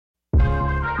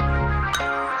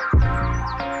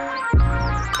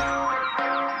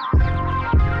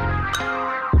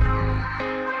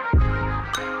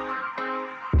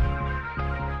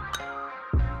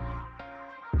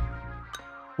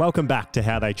Welcome back to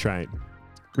How They Train.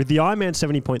 With the Ironman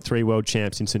 70.3 World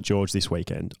Champs in St George this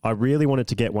weekend, I really wanted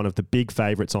to get one of the big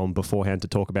favourites on beforehand to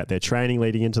talk about their training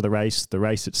leading into the race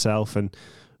itself, and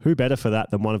who better for that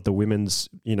than one of the women's,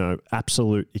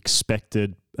 absolute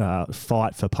expected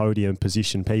fight for podium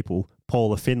position people,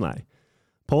 Paula Findlay.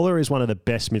 Paula is one of the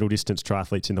best middle distance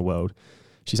triathletes in the world.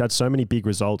 She's had so many big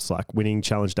results like winning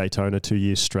Challenge Daytona 2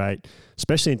 years straight,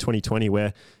 especially in 2020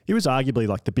 where it was arguably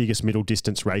like the biggest middle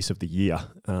distance race of the year.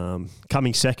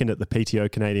 Coming second at the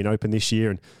PTO Canadian Open this year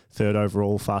and third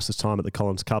overall fastest time at the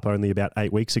Collins Cup only about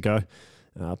 8 weeks ago.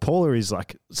 Paula is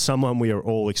like someone we are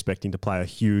all expecting to play a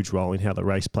huge role in how the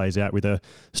race plays out with a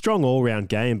strong all-round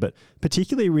game, but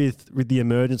particularly with the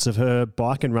emergence of her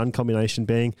bike and run combination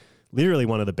being literally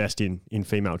one of the best in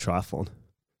female triathlon.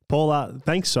 Paula,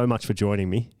 thanks so much for joining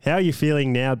me. How are you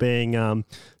feeling now being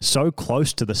so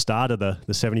close to the start of the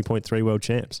 70.3 World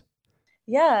Champs?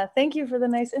 Yeah, thank you for the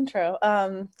nice intro.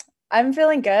 I'm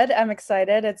feeling good. I'm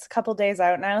excited. It's a couple days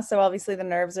out now, so obviously the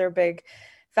nerves are a big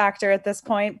factor at this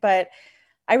point, but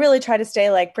I really try to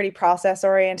stay like pretty process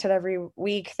oriented every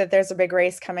week that there's a big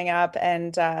race coming up.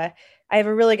 And I have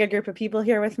a really good group of people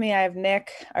here with me. I have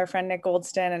Nick, our friend Nick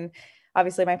Goldston, and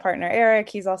obviously my partner Eric,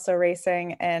 he's also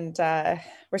racing, and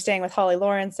we're staying with Holly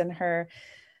Lawrence and her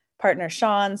partner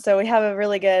Sean. So we have a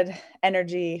really good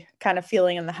energy kind of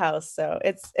feeling in the house. So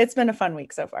it's been a fun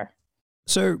week so far.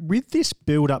 So with this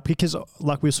build up, because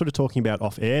like we were sort of talking about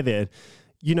off air there,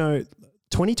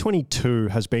 2022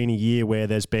 has been a year where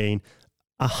there's been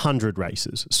 100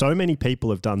 races. So many people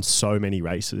have done so many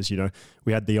races.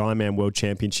 We had the Ironman World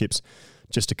Championships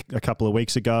just a couple of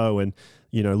weeks ago, and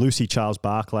Lucy Charles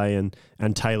Barclay and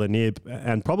Taylor Knibb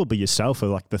and probably yourself are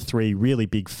like the three really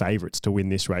big favourites to win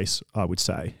this race, I would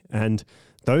say. And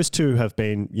those two have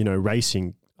been,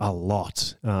 racing a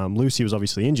lot. Lucy was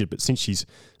obviously injured, but since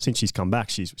she's come back,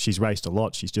 she's raced a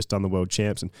lot. She's just done the World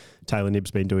Champs, and Taylor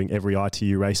Knibb's been doing every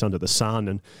ITU race under the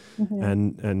sun.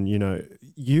 And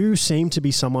you seem to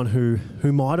be someone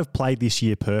who might have played this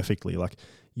year perfectly. Like,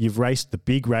 you've raced the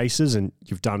big races and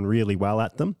you've done really well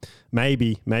at them.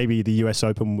 Maybe the US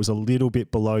Open was a little bit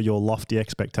below your lofty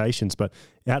expectations, but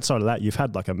outside of that, you've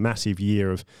had like a massive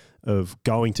year of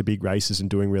going to big races and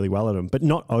doing really well at them, but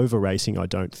not over racing, I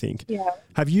don't think. Yeah.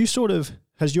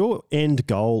 Has your end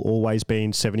goal always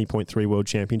been 70.3 World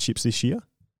Championships this year?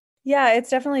 Yeah, it's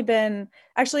definitely been,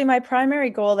 actually my primary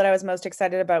goal that I was most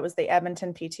excited about was the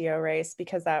Edmonton PTO race,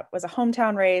 because that was a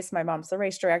hometown race. My mom's the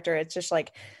race director. It's just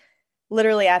like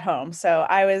literally at home. So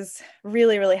I was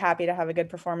really, really happy to have a good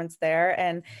performance there.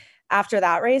 And after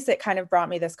that race, it kind of brought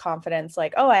me this confidence,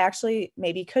 like, oh, I actually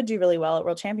maybe could do really well at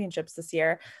World Championships this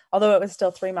year. Although it was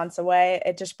still 3 months away,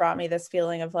 it just brought me this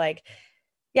feeling of like,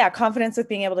 yeah, confidence with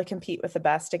being able to compete with the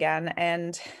best again.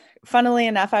 And funnily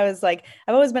enough, I was like,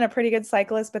 I've always been a pretty good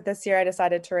cyclist, but this year I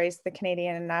decided to race the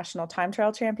Canadian and National Time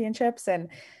Trial Championships and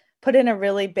put in a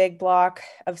really big block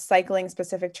of cycling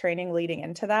specific training leading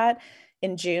into that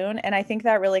in June. And I think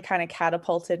that really kind of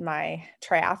catapulted my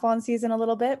triathlon season a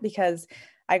little bit, because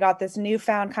I got this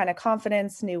newfound kind of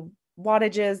confidence, new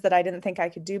wattages that I didn't think I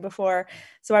could do before.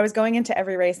 So I was going into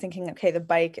every race thinking, okay, the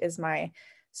bike is my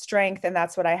strength and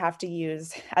that's what I have to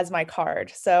use as my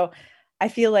card. So I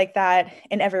feel like that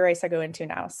in every race I go into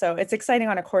now. So it's exciting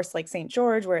on a course like St.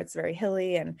 George, where it's very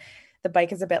hilly and the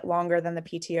bike is a bit longer than the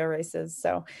PTO races.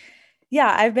 So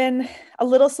yeah, I've been a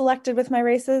little selected with my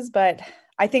races, but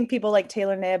I think people like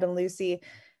Taylor Knibb and Lucy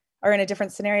are in a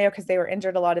different scenario because they were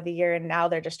injured a lot of the year, and now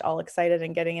they're just all excited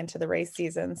and getting into the race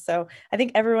season. So I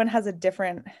think everyone has a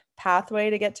different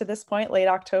pathway to get to this point, late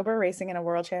October, racing in a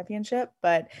world championship,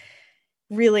 but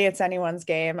really it's anyone's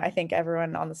game. I think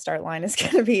everyone on the start line is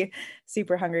going to be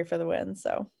super hungry for the win.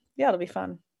 So yeah, it'll be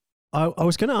fun. I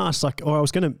was going to ask, I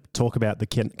was going to talk about the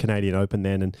Canadian Open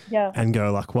then and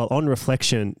go like, well, on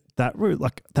reflection, that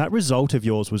result of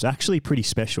yours was actually pretty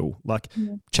special. Like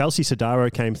Chelsea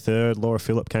Sodaro came third, Laura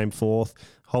Phillip came fourth,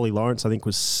 Holly Lawrence I think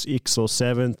was 6th or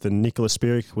 7th, and Nicola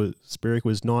Spirik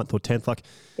was 9th or 10th. Like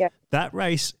that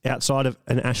race, outside of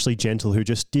an Ashley Gentle who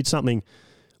just did something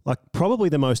like probably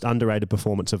the most underrated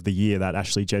performance of the year, that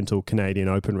Ashley Gentle Canadian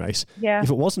Open race. Yeah. If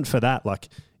it wasn't for that, like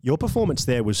your performance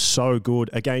there was so good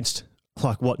against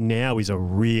like what now is a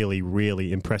really,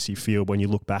 really impressive field when you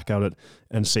look back at it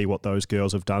and see what those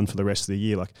girls have done for the rest of the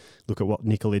year. Like look at what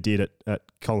Nicola did at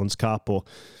Collins Cup, or,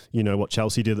 what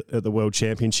Chelsea did at the World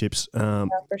Championships. For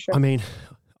sure. I mean,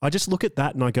 I just look at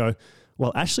that and I go,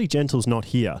 well, Ashley Gentle's not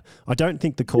here. I don't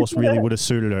think the course really would have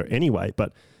suited her anyway,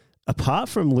 but apart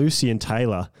from Lucy and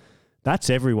Taylor, that's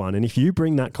everyone. And if you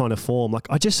bring that kind of form, like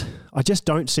I just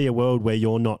don't see a world where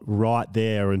you're not right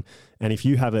there. And if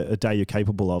you have a day you're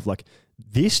capable of, like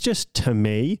this just to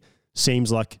me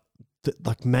seems like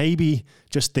maybe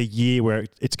just the year where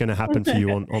it's going to happen for you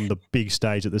on the big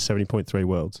stage at the 70.3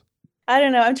 Worlds. I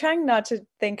don't know. I'm trying not to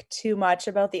think too much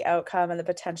about the outcome and the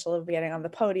potential of getting on the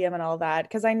podium and all that,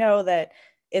 because I know that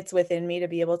it's within me to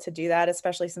be able to do that,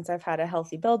 especially since I've had a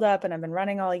healthy buildup and I've been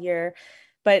running all year.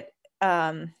 But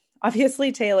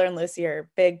obviously Taylor and Lucy are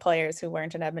big players who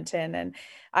weren't in Edmonton. And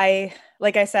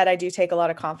like I said, I do take a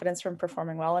lot of confidence from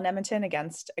performing well in Edmonton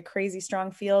against a crazy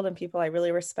strong field and people I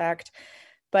really respect.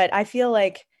 But I feel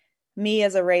like me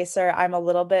as a racer, I'm a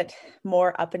little bit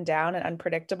more up and down and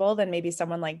unpredictable than maybe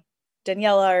someone like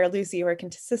Daniela or Lucy who are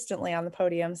consistently on the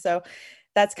podium. So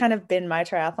that's kind of been my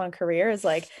triathlon career, is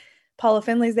like, Paula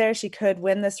Findlay's there. She could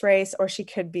win this race, or she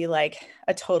could be like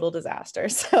a total disaster.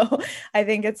 So I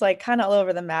think it's like kind of all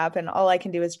over the map. And all I can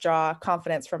do is draw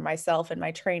confidence from myself and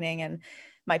my training and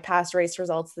my past race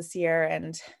results this year.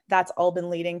 And that's all been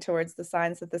leading towards the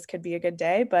signs that this could be a good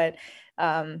day. But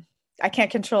I can't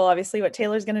control obviously what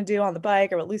Taylor's going to do on the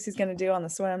bike or what Lucy's going to do on the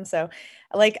swim. So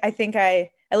like, I think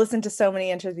I listened to so many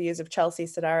interviews of Chelsea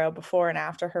Sodaro before and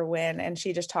after her win. And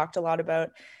she just talked a lot about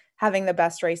having the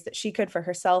best race that she could for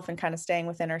herself and kind of staying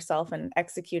within herself and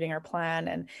executing her plan.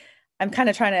 And I'm kind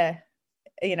of trying to,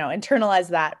 internalize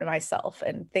that myself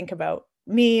and think about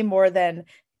me more than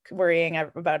worrying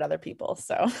about other people.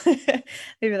 So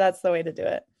maybe that's the way to do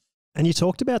it. And you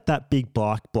talked about that big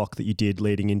bike block that you did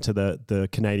leading into the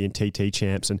Canadian TT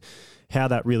champs and how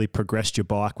that really progressed your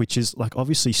bike, which is like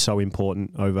obviously so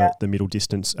important over the middle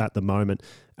distance at the moment.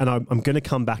 And I'm going to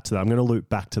come back to that. I'm going to loop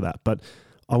back to that. But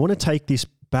I want to take this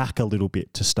back a little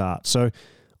bit to start. So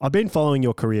I've been following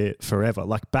your career forever,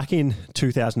 like back in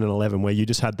 2011, where you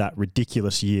just had that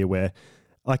ridiculous year where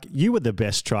like you were the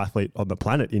best triathlete on the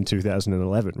planet in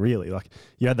 2011, really. Like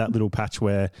you had that little patch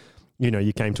where,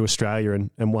 you came to Australia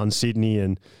and won Sydney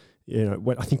and,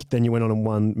 I think then you went on and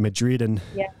won Madrid and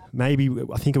maybe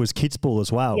I think it was Kitzbühel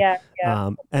as well. Yeah.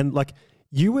 And like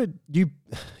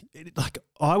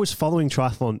I was following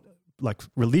triathlon like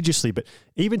religiously, but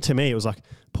even to me, it was like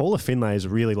Paula Findlay is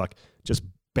really like just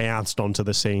bounced onto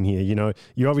the scene here.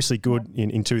 You're obviously good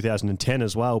in 2010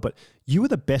 as well, but you were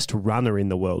the best runner in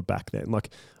the world back then. Like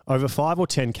over 5 or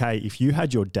 10K, if you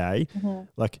had your day,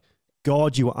 like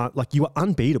God, you were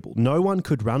unbeatable. No one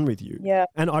could run with you. Yeah.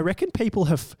 And I reckon people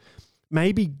have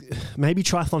maybe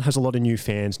triathlon has a lot of new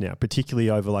fans now, particularly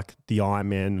over like the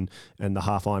Ironman and the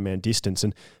half Ironman distance.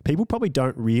 And people probably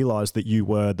don't realize that you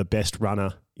were the best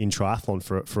runner in triathlon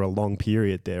for a long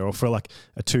period there, or for like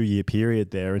a 2-year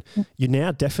period there. And you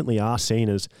now definitely are seen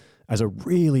as a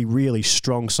really, really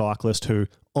strong cyclist who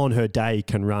on her day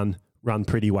can run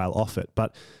pretty well off it.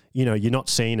 But, you're not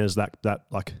seen as that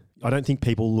like, I don't think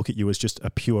people look at you as just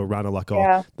a pure runner, like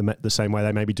the same way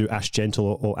they maybe do Ash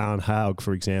Gentle or Alan Haug,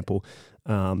 for example.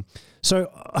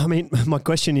 So, I mean, my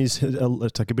question is,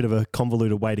 it's like a bit of a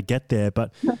convoluted way to get there,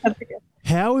 but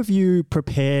how have you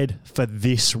prepared for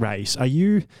this race? Are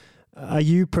you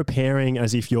preparing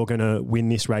as if you're going to win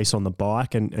this race on the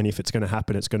bike, and if it's going to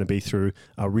happen, it's going to be through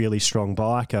a really strong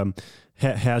bike?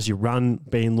 How's your run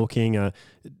been looking?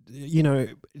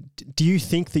 Do you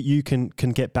think that you can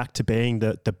get back to being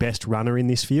the best runner in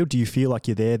this field? Do you feel like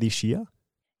you're there this year?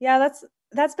 Yeah,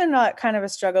 that's been kind of a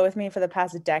struggle with me for the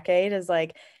past decade. Is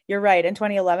like, you're right. In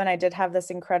 2011, I did have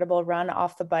this incredible run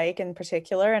off the bike in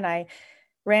particular, and I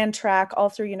ran track all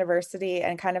through university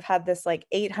and kind of had this like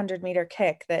 800-meter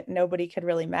kick that nobody could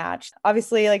really match.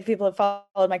 Obviously, like people have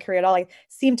followed my career at all, I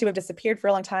seem to have disappeared for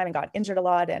a long time and got injured a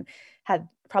lot and had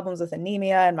problems with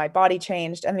anemia, and my body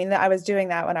changed. I mean, I was doing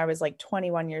that when I was like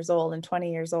 21 years old and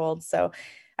 20 years old. So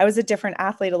I was a different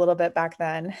athlete a little bit back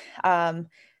then.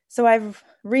 So I've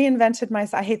reinvented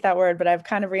myself. I hate that word, but I've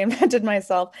kind of reinvented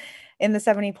myself in the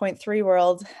 70.3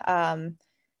 world.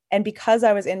 And because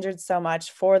I was injured so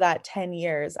much for that 10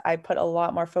 years, I put a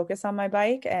lot more focus on my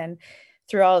bike, and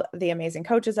through all the amazing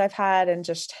coaches I've had and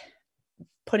just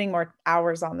putting more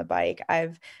hours on the bike,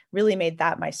 I've really made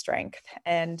that my strength.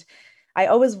 And I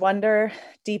always wonder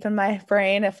deep in my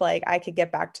brain if like I could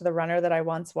get back to the runner that I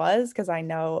once was, because I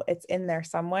know it's in there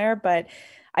somewhere. But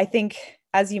I think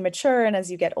as you mature and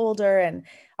as you get older, and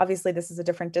obviously this is a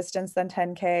different distance than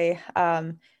 10K,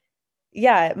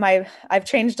 I've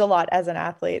changed a lot as an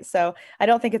athlete. So I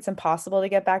don't think it's impossible to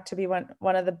get back to be one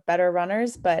of the better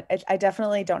runners, but I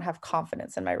definitely don't have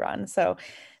confidence in my run. So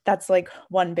that's like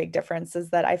one big difference, is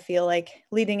that I feel like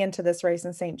leading into this race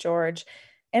in St. George,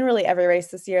 and really every race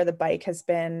this year, the bike has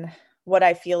been what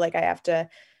I feel like I have to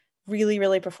really,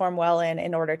 really perform well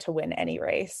in order to win any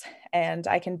race. And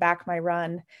I can back my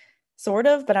run sort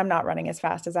of, but I'm not running as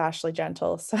fast as Ashley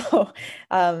Gentle. So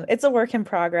it's a work in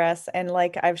progress. And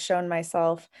like I've shown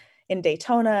myself in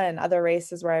Daytona and other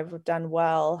races where I've done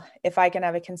well, if I can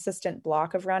have a consistent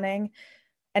block of running,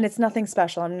 and it's nothing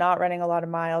special. I'm not running a lot of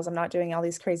miles. I'm not doing all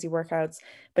these crazy workouts,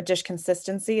 but just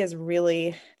consistency is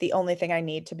really the only thing I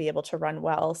need to be able to run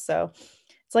well. So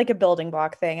it's like a building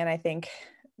block thing. And I think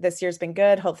this year's been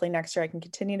good. Hopefully next year I can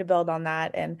continue to build on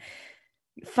that and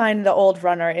find the old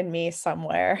runner in me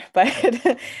somewhere. But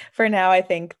for now, I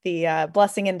think the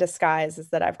blessing in disguise is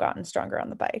that I've gotten stronger on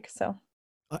the bike. So.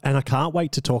 And I can't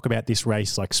wait to talk about this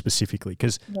race like specifically,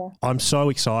 because I'm so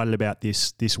excited about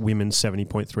this women's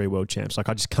 70.3 world champs. Like,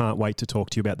 I just can't wait to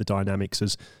talk to you about the dynamics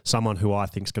as someone who I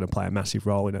think is going to play a massive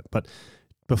role in it. But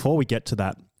before we get to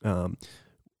that,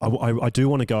 I do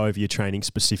want to go over your training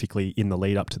specifically in the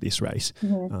lead up to this race,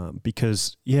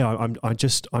 because I'm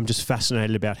just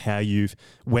fascinated about how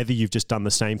whether you've just done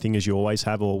the same thing as you always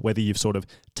have, or whether you've sort of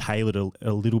tailored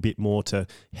a little bit more to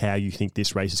how you think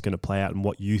this race is going to play out and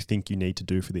what you think you need to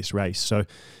do for this race. So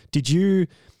did you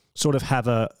sort of have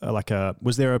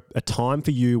was there a time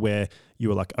for you where you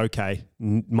were like, okay,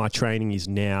 my training is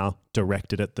now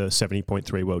directed at the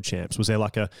 70.3 world champs? Was there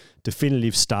like a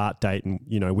definitive start date and,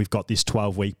 we've got this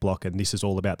 12-week block and this is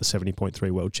all about the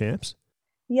 70.3 world champs?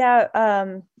 Yeah.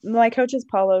 My coach is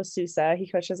Paula. He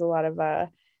coaches a lot of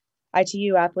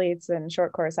ITU athletes and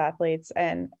short course athletes.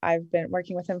 And I've been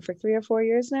working with him for 3 or 4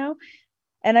 years now.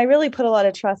 And I really put a lot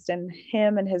of trust in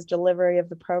him and his delivery of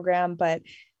the program. But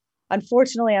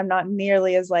unfortunately, I'm not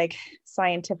nearly as like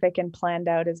scientific and planned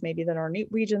out as maybe the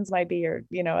Norwegians might be, or,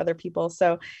 other people.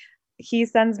 So he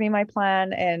sends me my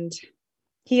plan and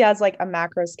he has like a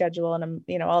macro schedule and,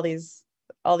 all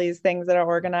these things that are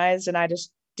organized, and I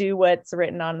just do what's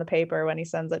written on the paper when he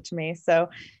sends it to me. So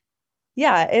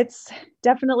yeah, it's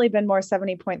definitely been more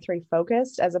 70.3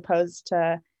 focused as opposed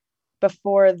to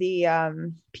before the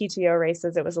PTO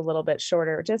races. It was a little bit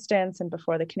shorter distance. And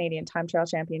before the Canadian Time Trial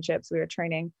Championships, we were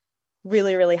training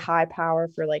really, really high power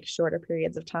for like shorter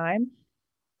periods of time.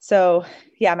 So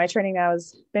yeah, my training now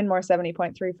has been more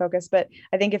 70.3 focused. But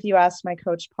I think if you asked my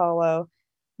coach, Paulo,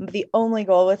 the only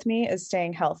goal with me is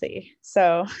staying healthy.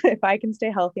 So if I can stay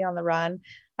healthy on the run,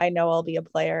 I know I'll be a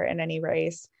player in any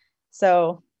race.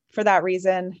 So for that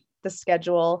reason, the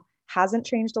schedule hasn't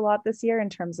changed a lot this year in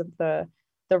terms of the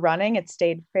running. It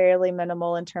stayed fairly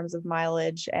minimal in terms of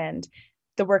mileage, and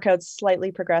the workouts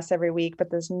slightly progress every week, but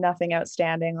there's nothing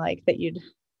outstanding like that you'd,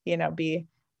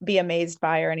 be amazed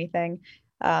by or anything.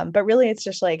 But really it's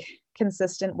just like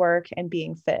consistent work and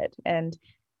being fit. And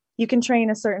you can train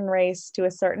a certain race to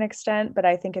a certain extent, but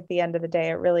I think at the end of the day,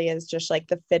 it really is just like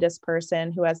the fittest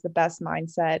person who has the best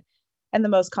mindset and the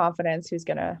most confidence who's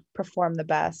going to perform the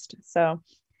best. So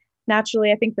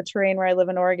naturally, I think the terrain where I live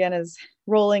in Oregon is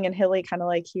rolling and hilly, kind of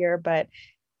like here, but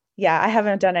yeah, I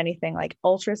haven't done anything like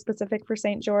ultra specific for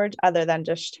St. George other than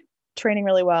just training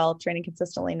really well, training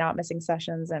consistently, not missing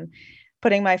sessions, and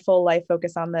putting my full life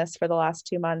focus on this for the last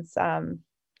 2 months.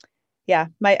 Yeah,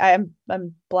 I'm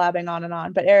blabbing on and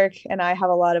on, but Eric and I have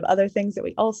a lot of other things that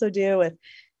we also do with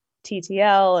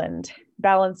TTL and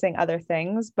balancing other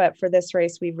things. But for this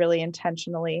race, we really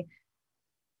intentionally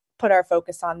put our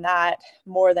focus on that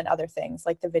more than other things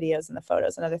like the videos and the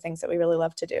photos and other things that we really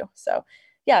love to do. So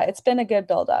yeah, it's been a good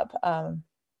buildup,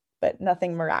 but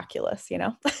nothing miraculous,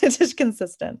 it's just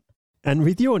consistent. And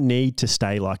with your need to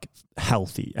stay like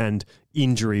healthy and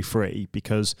injury free,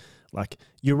 because like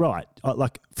you're right,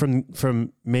 like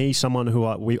from me, someone who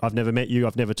I've never met you,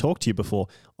 I've never talked to you before.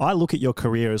 I look at your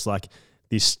career as like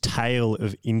this tale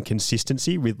of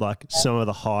inconsistency with like some of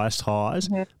the highest highs,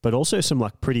 but also some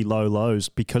like pretty low lows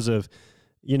because of,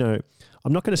 I'm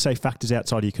not going to say factors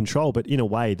outside of your control, but in a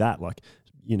way that like,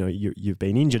 you've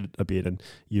been injured a bit and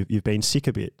you've been sick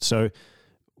a bit. So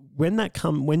when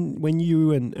when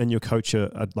you and your coach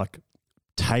are like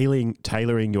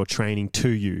tailoring your training to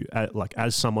you, like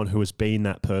as someone who has been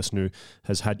that person who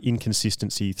has had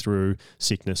inconsistency through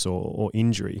sickness or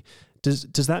injury,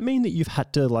 does that mean that you've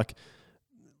had to like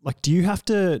do you have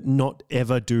to not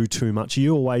ever do too much? Are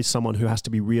you always someone who has to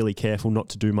be really careful not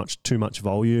to do too much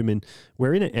volume? And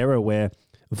we're in an era where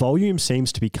volume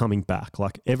seems to be coming back.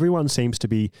 Like everyone seems to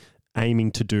be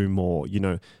aiming to do more.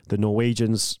 The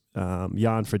Norwegians,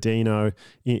 Jan Frodeno,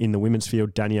 in the women's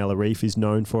field, Daniela Reef is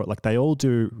known for it. Like they all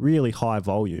do really high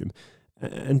volume.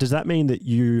 And does that mean that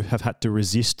you have had to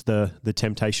resist the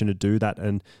temptation to do that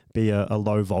and be a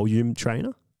low volume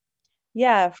trainer?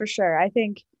 Yeah, for sure. I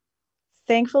think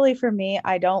thankfully for me,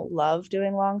 I don't love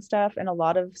doing long stuff and a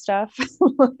lot of stuff.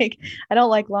 Like I don't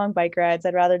like long bike rides.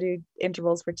 I'd rather do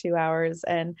intervals for 2 hours,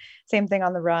 and same thing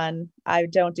on the run. I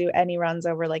don't do any runs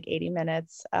over like 80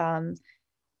 minutes.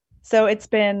 So it's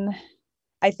been,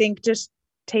 I think, just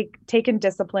taken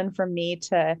discipline for me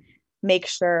to make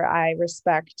sure I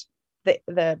respect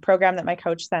the program that my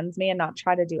coach sends me and not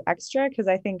try to do extra. Cause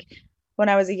I think when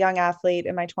I was a young athlete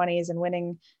in my 20s and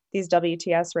winning these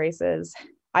WTS races,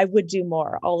 I would do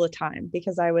more all the time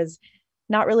because I was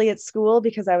not really at school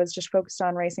because I was just focused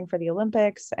on racing for the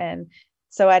Olympics. And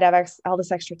so I'd have all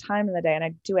this extra time in the day and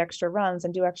I'd do extra runs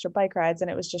and do extra bike rides.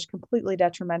 And it was just completely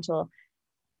detrimental,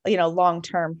 long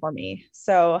term for me.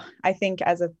 So I think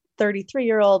as a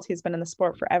 33-year-old who's been in the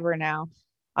sport forever now,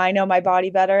 I know my body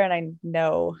better. And I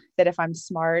know that if I'm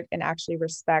smart and actually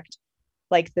respect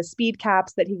like the speed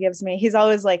caps that he gives me, he's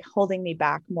always like holding me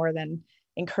back more than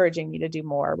encouraging me to do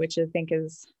more, which I think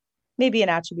is maybe an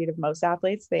attribute of most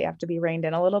athletes. They have to be reined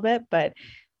in a little bit, but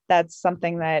that's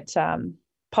something that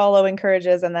Paulo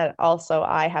encourages and that also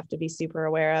I have to be super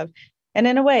aware of. And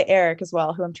in a way, Eric as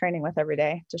well, who I'm training with every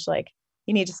day, just like,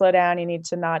 you need to slow down. You need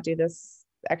to not do this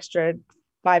extra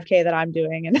 5K that I'm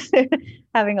doing, and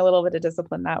having a little bit of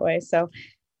discipline that way. So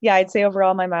yeah, I'd say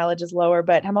overall my mileage is lower,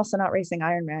 but I'm also not racing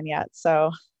Ironman yet.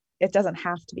 So it doesn't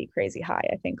have to be crazy high.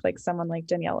 I think like someone like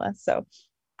Daniela. So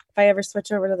if I ever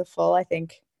switch over to the full, I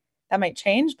think that might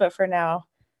change. But for now,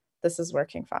 this is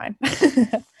working fine.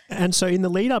 And so in the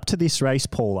lead up to this race,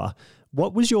 Paula,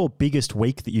 what was your biggest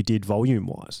week that you did volume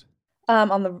wise?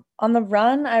 On the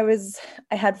run, I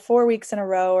had 4 weeks in a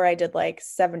row where I did like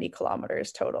 70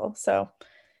 kilometers total. So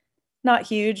not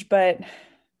huge, but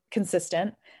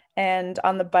consistent. And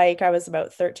on the bike, I was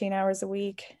about 13 hours a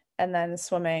week, and then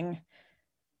swimming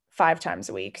 5 times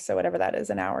a week. So whatever that is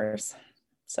in hours.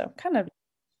 So kind of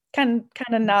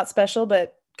not special,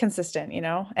 but consistent,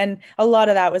 and a lot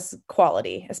of that was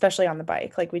quality, especially on the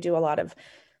bike. Like we do a lot of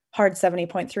hard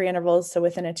 70.3 intervals. So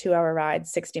within a 2-hour ride,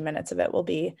 60 minutes of it will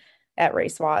be at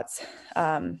race watts.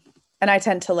 And I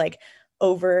tend to like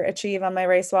overachieve on my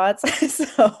race watts.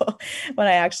 So when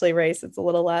I actually race, it's a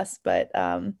little less, but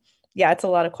yeah, it's a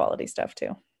lot of quality stuff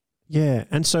too. Yeah.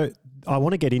 And so I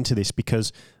want to get into this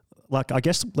because like, I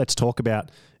guess let's talk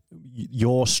about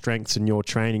your strengths and your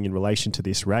training in relation to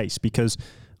this race, because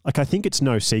like, I think it's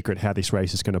no secret how this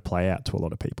race is going to play out to a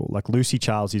lot of people. Like Lucy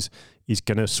Charles is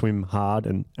going to swim hard,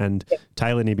 and Yep.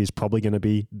 Taylor Knibb is probably going to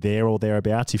be there or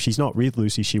thereabouts. If she's not with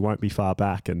Lucy, she won't be far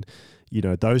back. And,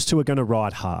 those two are going to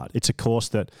ride hard. It's a course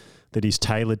that is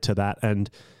tailored to that. And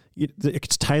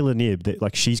it's Taylor Knibb that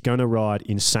like, she's going to ride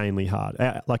insanely hard.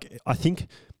 Like, I think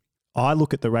I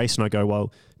look at the race and I go,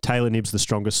 well, Taylor Knibb's the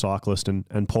strongest cyclist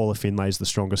and Paula Findlay is the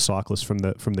strongest cyclist from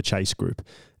the chase group.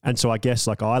 And so I guess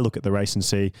like I look at the race and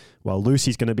see, well,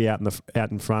 Lucy's going to be out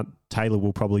in front. Taylor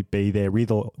will probably be there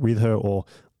with her or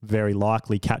very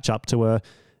likely catch up to her.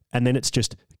 And then it's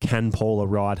just, can Paula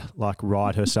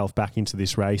ride herself back into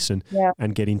this race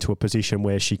and get into a position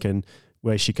where she can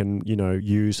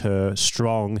use her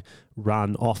strong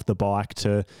run off the bike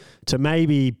to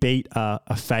maybe beat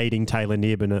a fading Taylor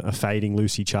Knibb and a fading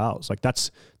Lucy Charles. Like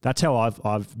that's how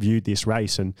I've viewed this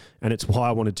race, and it's why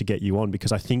I wanted to get you on,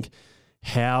 because I think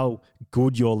how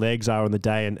good your legs are on the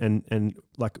day and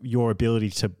like your ability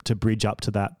to bridge up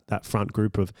to that front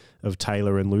group of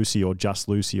Taylor and Lucy, or just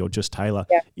Lucy or just Taylor,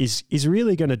 is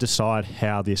really going to decide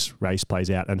how this race plays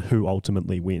out and who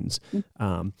ultimately wins.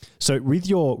 So with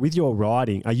your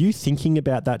riding, are you thinking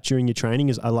about that during your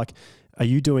training? Are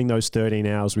you doing those 13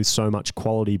 hours with so much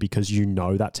quality because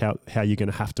that's how you're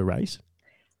going to have to race?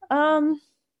 A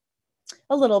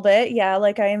little bit. Yeah.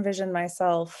 Like I envision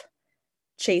myself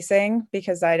chasing,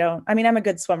 because I'm a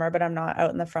good swimmer, but I'm not out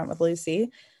in the front with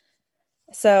Lucy.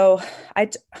 So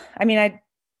I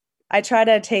try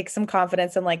to take some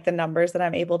confidence in like the numbers that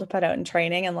I'm able to put out in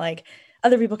training, and like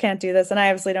other people can't do this. And I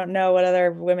obviously don't know what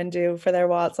other women do for their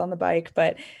watts on the bike,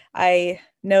 but I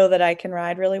know that I can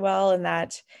ride really well, and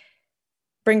that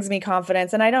brings me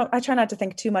confidence. And I try not to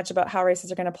think too much about how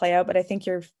races are going to play out, but I think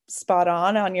you're spot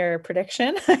on your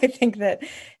prediction. I think that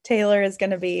Taylor is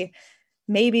going to be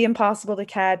maybe impossible to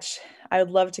catch. I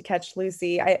would love to catch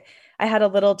Lucy. I had a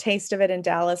little taste of it in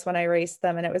Dallas when I raced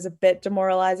them, and it was a bit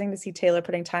demoralizing to see Taylor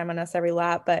putting time on us every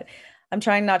lap, but I'm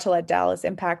trying not to let Dallas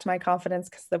impact my confidence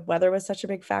because the weather was such a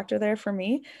big factor there for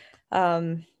me.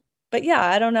 But yeah,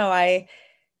 I don't know. I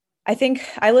think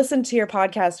I listened to your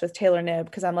podcast with Taylor Knibb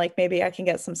because I'm like, maybe I can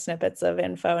get some snippets of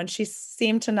info, and she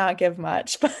seemed to not give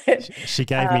much, but she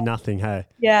gave me nothing. Hey.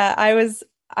 Yeah,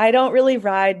 I don't really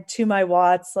ride to my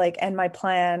watts, and my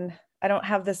plan. I don't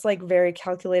have this like very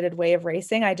calculated way of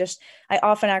racing. I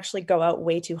often actually go out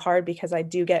way too hard because I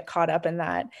do get caught up in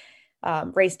that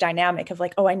race dynamic of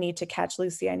like, oh, I need to catch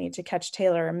Lucy, I need to catch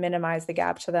Taylor and minimize the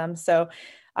gap to them. So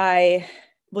I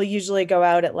will usually go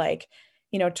out at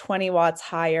 20 watts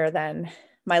higher than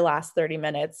my last 30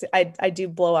 minutes. I do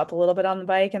blow up a little bit on the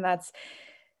bike, and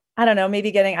I don't know, maybe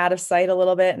getting out of sight a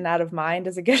little bit and out of mind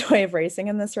is a good way of racing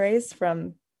in this race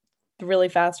from the really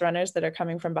fast runners that are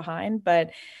coming from behind.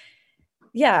 But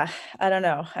yeah, I don't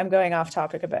know. I'm going off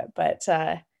topic a bit, but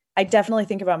I definitely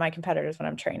think about my competitors when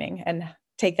I'm training and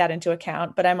take that into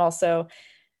account. But I'm also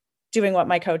doing what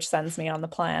my coach sends me on the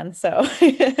plan. So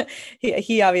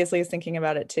he obviously is thinking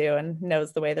about it too and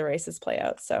knows the way the races play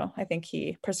out. So I think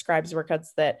he prescribes workouts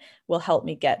that will help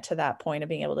me get to that point of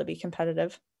being able to be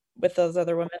competitive with those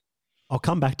other women. I'll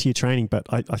come back to your training, but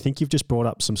I think you've just brought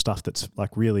up some stuff that's like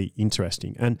really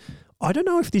interesting. And I don't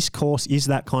know if this course is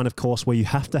that kind of course where you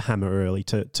have to hammer early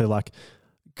to like,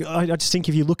 I just think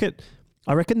if you look at,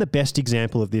 I reckon the best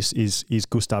example of this is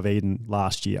Gustav Iden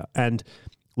last year. And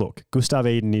look, Gustav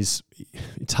Iden it's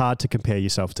hard to compare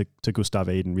yourself to Gustav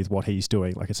Iden with what he's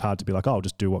doing. Like it's hard to be like, oh, I'll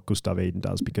just do what Gustav Iden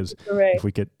does because right.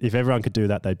 if everyone could do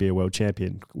that, they'd be a world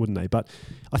champion, wouldn't they? But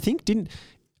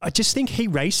I just think he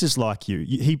races like you.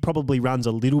 He probably runs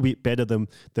a little bit better than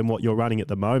what you're running at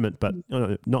the moment, but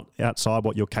not outside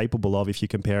what you're capable of if you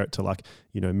compare it to like,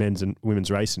 men's and women's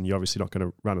racing. You're obviously not going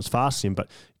to run as fast as him, but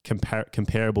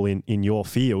comparable in your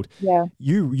field. Yeah.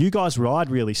 You guys ride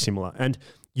really similar and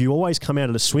you always come out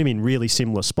of the swim in really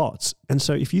similar spots. And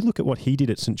so if you look at what he did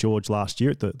at St. George last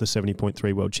year at the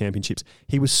 70.3 World Championships,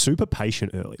 he was super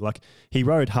patient early. Like he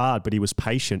rode hard, but he was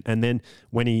patient. And then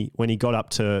when he got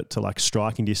up to like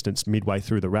striking distance midway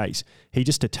through the race, he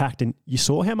just attacked. And you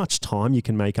saw how much time you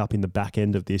can make up in the back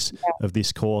end of this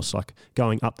course, like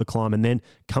going up the climb and then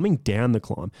coming down the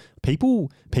climb. People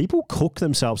cook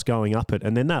themselves going up it,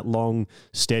 and then that long,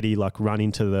 steady like run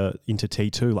into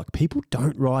T2. Like people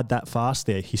don't ride that fast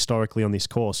there historically on this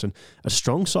course. And a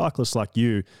strong cyclist like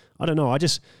you, I don't know.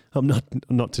 I'm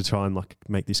not to try and like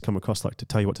make this come across like to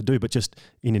tell you what to do, but just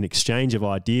in an exchange of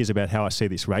ideas about how I see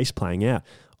this race playing out.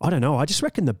 I don't know. I just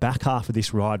reckon the back half of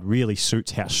this ride really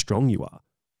suits how strong you are.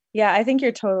 Yeah, I think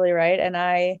you're totally right. And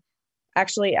I've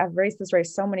raced this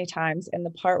race so many times, and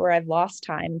the part where I've lost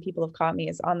time and people have caught me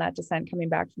is on that descent coming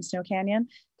back from Snow Canyon,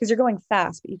 because you're going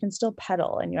fast, but you can still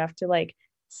pedal and you have to like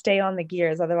stay on the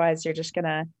gears. Otherwise you're just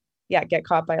gonna, get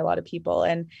caught by a lot of people.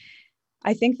 And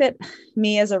I think that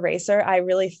me as a racer, I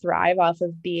really thrive off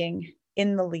of being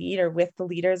in the lead or with the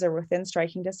leaders or within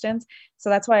striking distance. So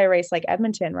that's why I raced like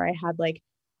Edmonton, where I had like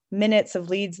minutes of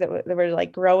leads that were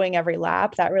like growing every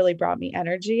lap. That really brought me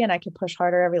energy and I could push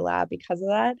harder every lap because of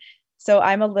that. So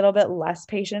I'm a little bit less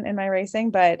patient in my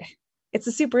racing, but it's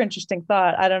a super interesting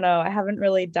thought. I don't know. I haven't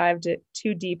really dived it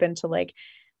too deep into like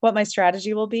what my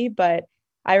strategy will be, but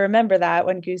I remember that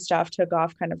when Gustav took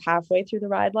off kind of halfway through the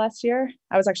ride last year.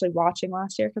 I was actually watching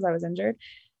last year because I was injured.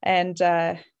 And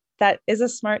that is a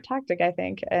smart tactic, I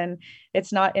think. And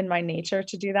it's not in my nature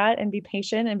to do that and be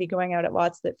patient and be going out at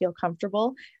watts that feel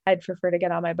comfortable. I'd prefer to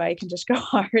get on my bike and just go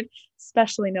hard,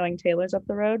 especially knowing Taylor's up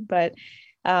the road. But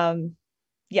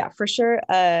for sure,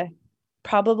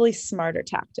 probably smarter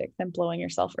tactic than blowing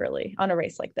yourself early on a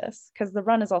race like this, because the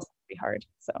run is also pretty hard.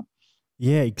 So.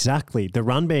 Yeah, exactly. The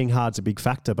run being hard is a big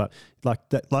factor, but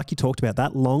like you talked about,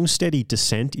 that long, steady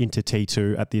descent into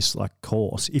T2 at this like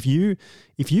course, if you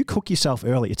cook yourself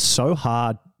early, it's so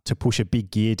hard to push a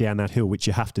big gear down that hill, which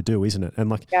you have to do, isn't it?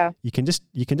 And like you can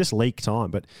just leak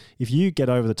time. But if you get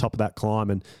over the top of that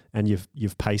climb and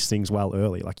you've paced things well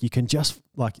early, like you can just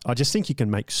I just think you can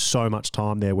make so much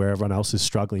time there where everyone else is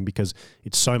struggling, because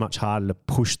it's so much harder to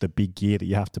push the big gear that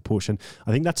you have to push. And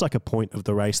I think that's like a point of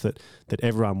the race that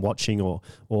everyone watching or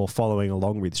following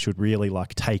along with should really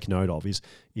like take note of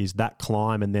is that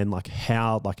climb, and then like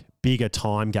how like bigger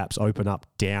time gaps open up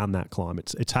down that climb.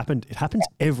 It happens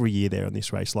every year there in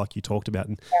this race, like you talked about.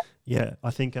 And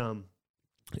I think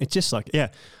it's just like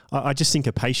I just think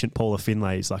a patient Paula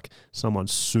Findlay is like someone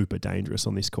super dangerous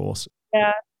on this course.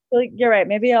 Yeah, you're right.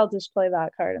 Maybe I'll just play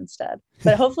that card instead.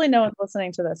 But hopefully no one's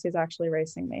listening to this who's actually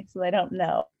racing me, so they don't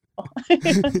know what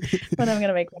I'm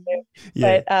gonna make them do.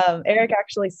 Yeah. But Eric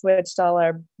actually switched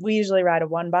we usually ride a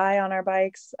 1-by on our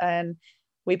bikes, and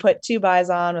we put 2-bys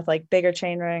on with like bigger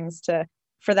chain rings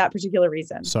for that particular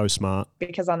reason. So smart.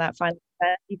 Because on that final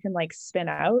descent, you can like spin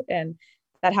out. And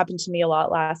that happened to me a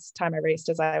lot last time I raced,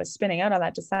 as I was spinning out on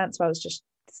that descent. So I was just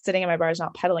sitting in my bars,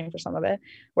 not pedaling for some of it.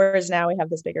 Whereas now we have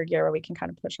this bigger gear where we can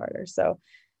kind of push harder. So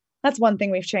that's one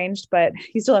thing we've changed, but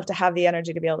you still have to have the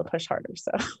energy to be able to push harder.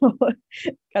 So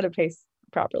got to pace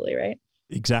properly, right?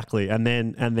 Exactly. And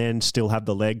then still have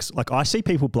the legs. Like I see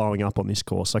people blowing up on this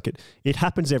course. Like it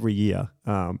happens every year.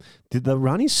 The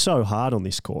run is so hard on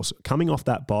this course. Coming off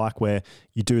that bike where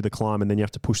you do the climb and then you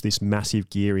have to push this massive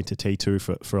gear into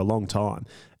T2 for a long time.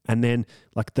 And then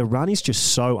like the run is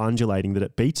just so undulating that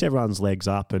it beats everyone's legs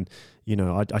up. And,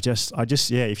 I just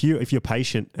if you're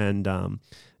patient and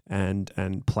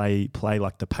and play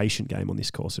like the patient game on this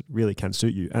course. It really can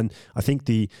suit you. And I think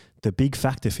the big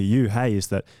factor for you, hey, is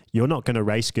that you're not going to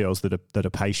race girls that are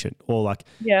patient, or like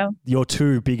your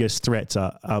two biggest threats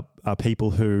are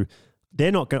people who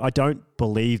they're not going. I don't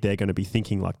believe they're going to be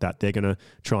thinking like that. They're going to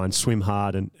try and swim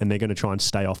hard and they're going to try and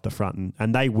stay off the front,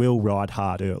 and they will ride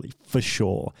hard early for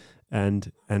sure. And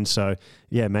so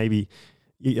maybe.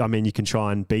 I mean, you can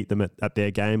try and beat them at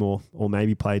their game, or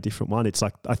maybe play a different one. It's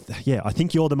like, I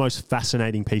think you're the most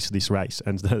fascinating piece of this race,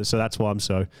 and so that's why I'm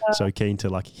so keen to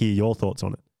like hear your thoughts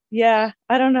on it. Yeah,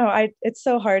 I don't know. It's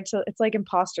so hard to. It's like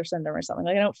imposter syndrome or something.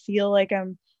 Like I don't feel like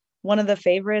I'm one of the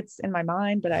favorites in my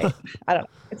mind, but I don't know.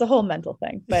 It's a whole mental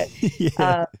thing. But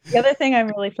the other thing I'm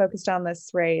really focused on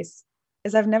this race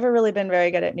is I've never really been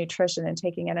very good at nutrition and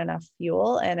taking in enough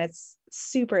fuel, and it's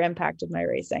super impacted my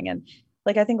racing. And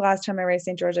like, I think last time I raced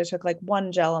St. George, I took like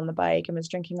one gel on the bike and was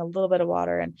drinking a little bit of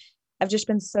water. And I've just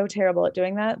been so terrible at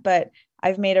doing that. But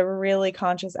I've made a really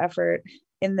conscious effort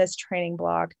in this training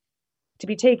block to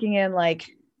be taking in like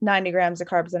 90 grams of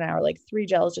carbs an hour, like 3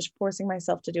 gels, just forcing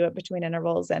myself to do it between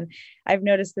intervals. And I've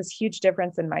noticed this huge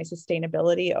difference in my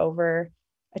sustainability over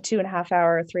a 2.5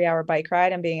 hour, 3 hour bike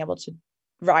ride, and being able to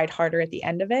ride harder at the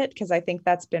end of it. Cause I think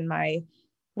that's been my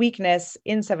weakness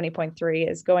in 70.3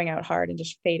 is going out hard and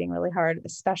just fading really hard,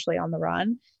 especially on the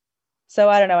run. So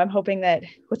I don't know, I'm hoping that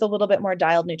with a little bit more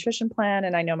dialed nutrition plan,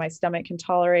 and I know my stomach can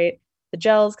tolerate the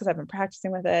gels because I've been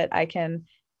practicing with it, I can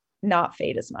not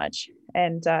fade as much.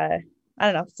 And I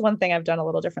don't know, it's one thing I've done a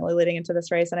little differently leading into this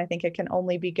race. And I think it can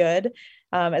only be good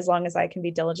as long as I can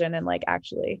be diligent and like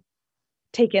actually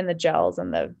take in the gels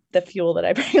and the fuel that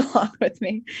I bring along with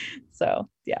me. So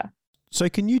yeah. So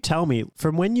can you tell me,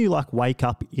 from when you like wake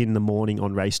up in the morning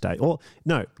on race day, or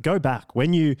no, go back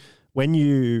when you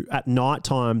at night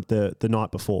time the night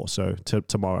before, so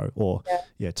tomorrow or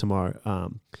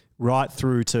tomorrow, right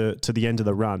through to the end of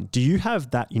the run, do you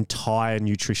have that entire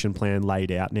nutrition plan laid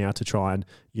out now to try and,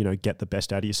 get the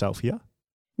best out of yourself here?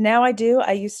 Now I do.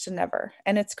 I used to never.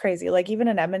 And it's crazy. Like even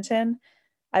in Edmonton,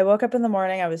 I woke up in the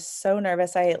morning, I was so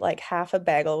nervous. I ate like half a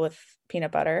bagel with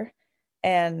peanut butter,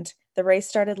 and the race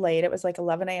started late. It was like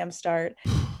 11 a.m. start.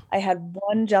 I had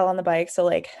one gel on the bike, so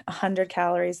like 100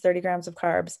 calories, 30 grams of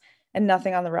carbs, and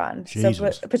nothing on the run.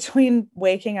 Jesus. So between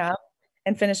waking up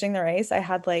and finishing the race, I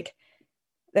had like,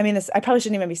 I probably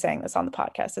shouldn't even be saying this on the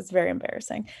podcast. It's very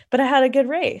embarrassing, but I had a good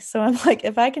race. So I'm like,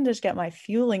 if I can just get my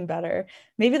fueling better,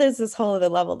 maybe there's this whole other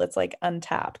level that's like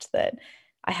untapped that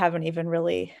I haven't even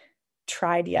really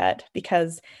tried yet,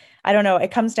 because I don't know.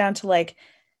 It comes down to like,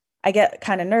 I get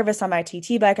kind of nervous on my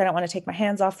TT bike. I don't want to take my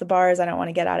hands off the bars. I don't want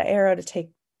to get out of aero to take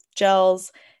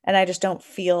gels. And I just don't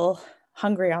feel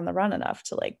hungry on the run enough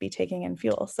to like be taking in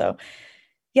fuel. So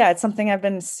yeah, it's something I've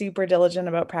been super diligent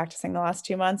about practicing the last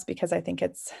 2 months, because I think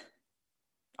it's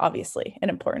obviously an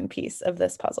important piece of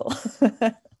this puzzle.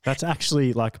 That's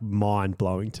actually like mind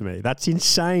blowing to me. That's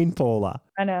insane, Paula.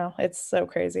 I know, it's so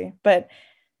crazy, but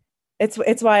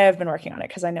it's why I've been working on it,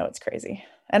 because I know it's crazy.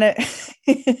 And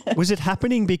it was it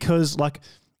happening because like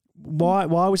why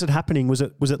was it happening? Was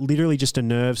it literally just a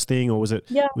nerves thing, or was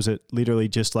it literally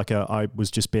just like I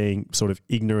was just being sort of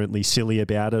ignorantly silly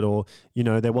about it, or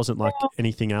there wasn't like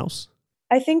anything else?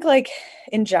 I think like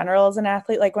in general as an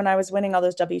athlete, like when I was winning all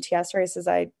those WTS races,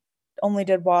 I only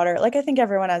did water. Like I think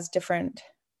everyone has different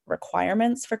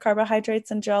requirements for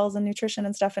carbohydrates and gels and nutrition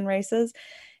and stuff in races.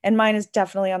 And mine is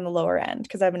definitely on the lower end,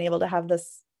 because I've been able to have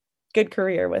this good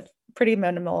career with pretty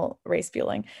minimal race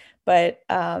fueling. But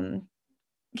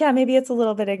maybe it's a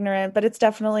little bit ignorant, but it's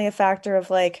definitely a factor of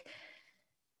like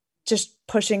just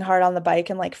pushing hard on the bike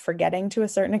and like forgetting to a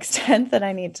certain extent that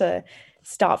I need to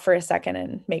stop for a second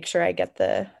and make sure I get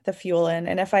the fuel in.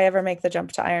 And if I ever make the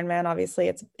jump to Ironman, obviously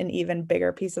it's an even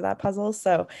bigger piece of that puzzle.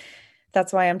 So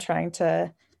that's why I'm trying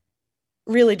to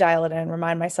really dial it in,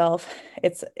 remind myself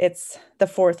it's the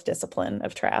fourth discipline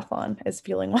of triathlon is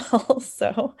fueling well.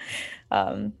 So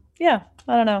I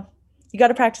don't know. You got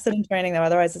to practice it in training though.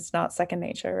 Otherwise it's not second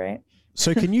nature, right?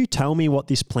 So can you tell me what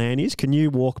this plan is? Can you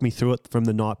walk me through it from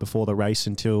the night before the race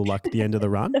until like the end of the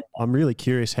run? I'm really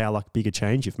curious how like big a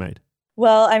change you've made.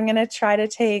 Well, I'm going to try to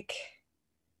take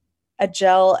a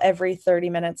gel every 30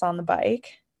 minutes on the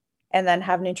bike, and then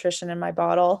have nutrition in my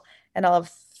bottle. And I'll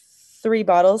have 3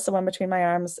 bottles, so one between my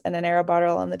arms and an aero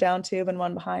bottle on the down tube and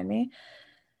one behind me.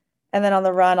 And then on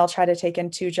the run, I'll try to take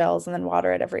in 2 gels and then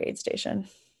water at every aid station.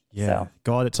 Yeah. So.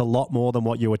 God, it's a lot more than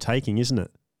what you were taking, isn't it?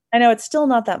 I know, it's still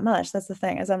not that much. That's the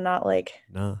thing, is I'm not like,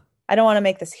 no. I don't want to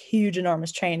make this huge,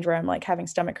 enormous change where I'm like having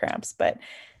stomach cramps, but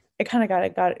I kind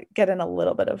of got to get in a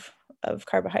little bit of of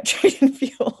carbohydrate and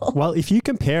fuel. Well, if you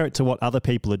compare it to what other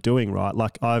people are doing, right?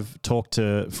 Like I've talked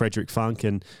to Frederick Funk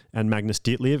and Magnus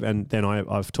Ditlev, and then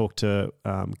I've talked to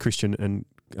Christian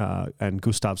and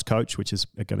Gustav's coach, which is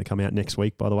going to come out next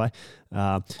week, by the way.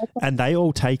 And they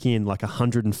all take in like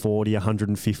 140,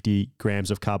 150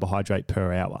 grams of carbohydrate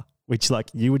per hour, which like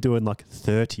you were doing like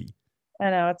 30. I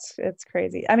know it's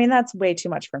crazy. I mean, that's way too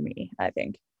much for me, I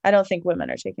think. I don't think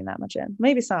women are taking that much in.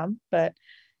 Maybe some, but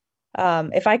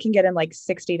if I can get in like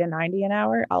 60 to 90 an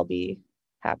hour, I'll be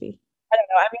happy. I don't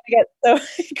know. I'm going to get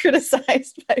so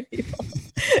criticized by people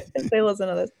if they listen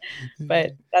to this,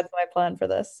 but that's my plan for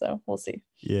this. So we'll see.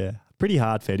 Yeah. Pretty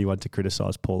hard for anyone to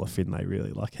criticize Paula Findlay,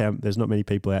 really. Like, there's not many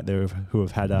people out there who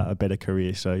have had a better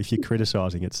career. So if you're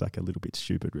criticizing, it's like a little bit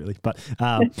stupid, really. But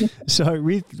so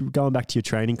with going back to your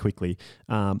training quickly,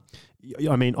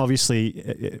 I mean,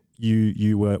 obviously,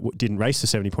 you didn't race the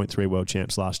 70.3 world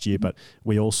champs last year, but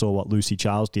we all saw what Lucy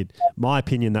Charles did. My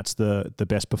opinion, that's the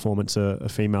best performance a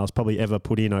female's probably ever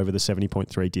put in over the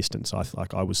 70.3 distance.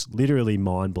 I was literally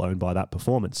mind blown by that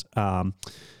performance.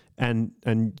 And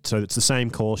so it's the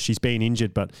same course. She's been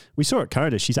injured, but we saw at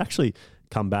Coda, she's actually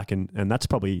come back and that's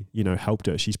probably, helped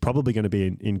her. She's probably going to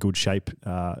be in good shape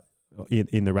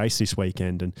in the race this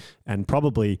weekend and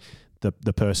probably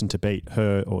the person to beat,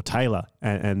 her or Taylor.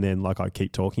 And then, like I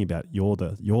keep talking about, you're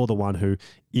the one who,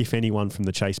 if anyone from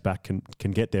the chase back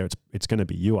can get there, it's going to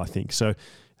be you, I think. So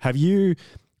have you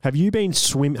been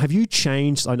have you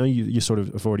changed? I know you sort of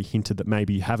have already hinted that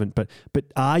maybe you haven't, but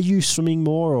are you swimming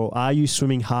more or are you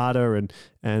swimming harder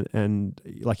and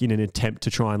like in an attempt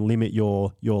to try and limit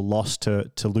your loss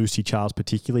to Lucy Charles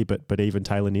particularly, but even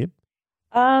Taylor Knibb?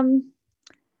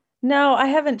 No, I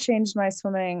haven't changed my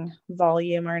swimming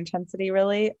volume or intensity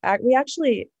really. We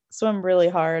actually swim really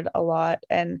hard a lot.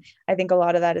 And I think a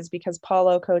lot of that is because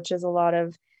Paulo coaches a lot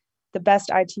of the best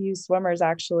ITU swimmers,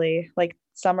 actually, like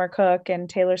Summer Cook and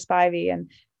Taylor Spivey and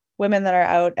women that are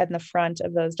out at the front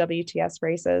of those WTS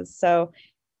races. So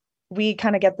we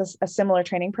kind of get a similar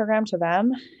training program to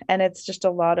them. And it's just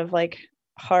a lot of like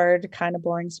hard, kind of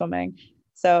boring swimming.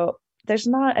 So there's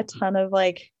not a ton of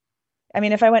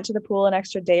if I went to the pool an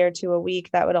extra day or two a week,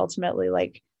 that would ultimately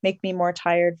like make me more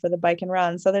tired for the bike and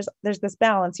run. So there's this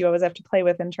balance you always have to play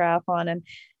with in triathlon, and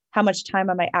how much time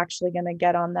am I actually going to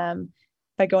get on them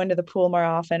by going to the pool more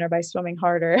often or by swimming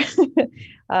harder.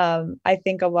 I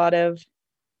think a lot of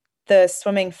the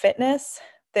swimming fitness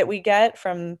that we get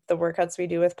from the workouts we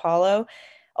do with Paulo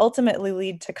ultimately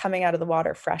lead to coming out of the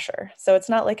water fresher. So it's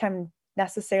not like I'm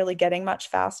necessarily getting much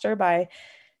faster by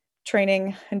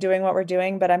training and doing what we're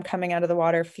doing, but I'm coming out of the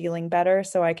water feeling better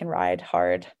so I can ride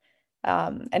hard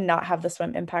and not have the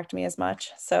swim impact me as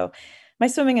much. So my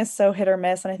swimming is so hit or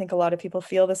miss. And I think a lot of people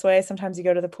feel this way. Sometimes you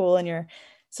go to the pool and you're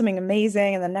swimming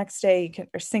amazing, and the next day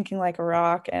you're sinking like a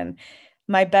rock. And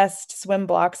my best swim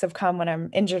blocks have come when I'm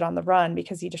injured on the run,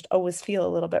 because you just always feel a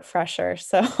little bit fresher.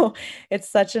 So it's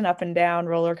such an up and down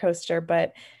roller coaster.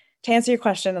 But to answer your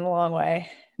question in the long way,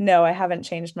 no, I haven't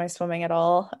changed my swimming at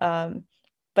all.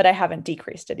 But I haven't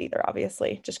decreased it either,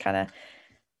 obviously, just kind of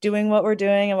doing what we're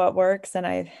doing and what works. And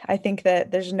I think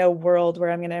that there's no world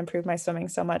where I'm going to improve my swimming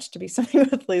so much to be swimming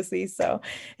with Lucy. So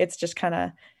it's just kind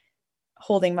of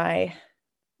holding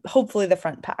hopefully the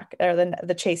front pack, or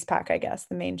the chase pack, I guess.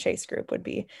 The main chase group would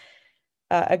be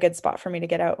a good spot for me to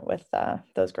get out with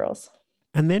those girls.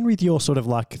 And then with your sort of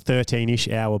like 13-ish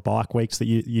hour bike weeks that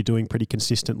you're doing pretty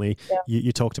consistently, yeah.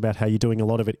 You talked about how you're doing a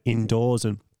lot of it indoors,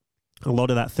 and a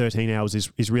lot of that 13 hours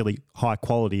is really high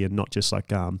quality and not just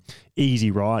like easy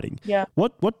riding. Yeah.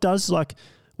 What does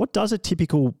a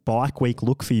typical bike week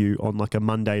look for you on like a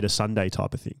Monday to Sunday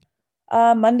type of thing?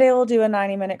 Monday we'll do a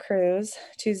 90-minute cruise.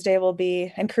 Tuesday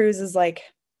and cruise is like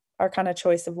our kind of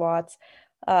choice of watts.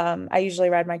 I usually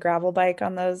ride my gravel bike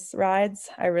on those rides.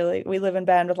 We live in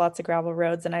Bend with lots of gravel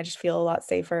roads, and I just feel a lot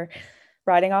safer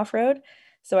riding off-road.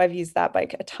 So I've used that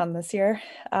bike a ton this year.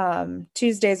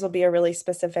 Tuesdays will be a really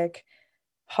specific,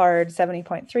 hard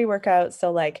 70.3 workout.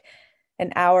 So like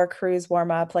an hour cruise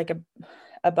warm up, like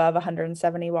above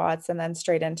 170 watts, and then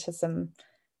straight into some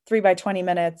 3 by 20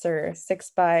 minutes or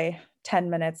 6 by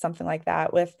 10 minutes, something like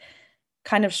that, with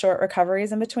kind of short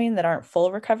recoveries in between that aren't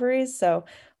full recoveries. So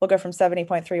we'll go from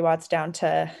 70.3 watts down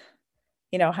to,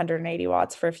 180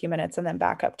 watts for a few minutes and then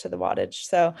back up to the wattage.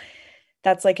 So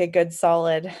that's like a good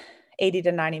solid 80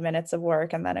 to 90 minutes of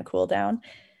work and then a cool down.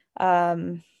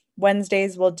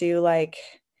 Wednesdays we'll do like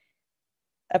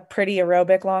a pretty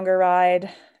aerobic longer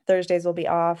ride. Thursdays will be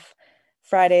off.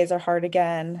 Fridays are hard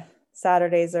again.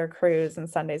 Saturdays are cruise, and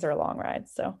Sundays are a long ride.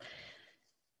 So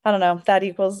I don't know, that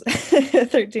equals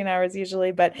 13 hours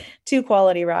usually, but 2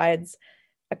 quality rides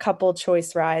a couple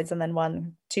choice rides and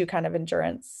then two kind of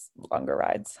endurance longer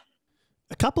rides.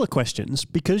 A couple of questions,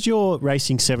 because you're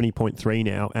racing 70.3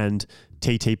 now and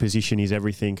TT position is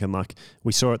everything. And like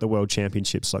we saw at the World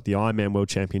Championships, like the Ironman World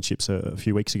Championships a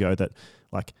few weeks ago, that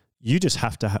like you just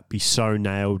have to be so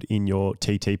nailed in your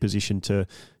TT position to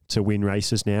win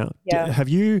races now. Yeah. Have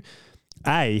you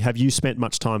spent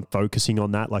much time focusing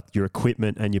on that, like your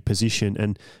equipment and your position,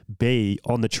 and B,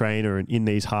 on the trainer and in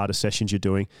these harder sessions you're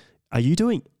doing, are you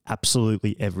doing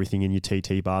absolutely everything in your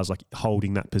TT bars, like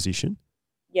holding that position?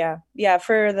 Yeah. Yeah.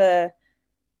 For the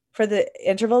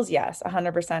intervals, yes,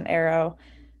 100% aero,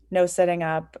 no sitting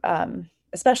up,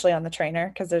 especially on the trainer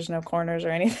because there's no corners or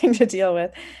anything to deal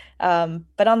with.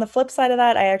 But on the flip side of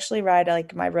that, I actually ride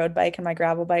like my road bike and my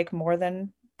gravel bike more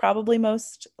than probably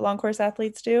most long course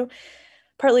athletes do,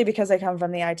 partly because I come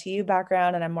from the ITU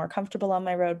background and I'm more comfortable on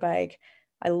my road bike.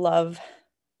 I love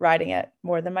riding it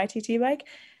more than my TT bike.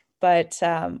 But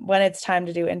when it's time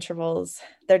to do intervals,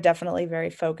 they're definitely very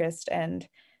focused and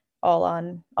all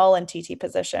in TT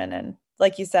position. And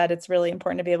like you said, it's really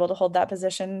important to be able to hold that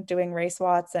position doing race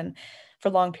watts and for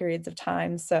long periods of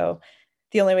time. So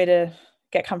the only way to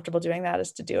get comfortable doing that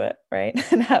is to do it, right?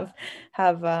 And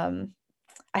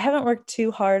I haven't worked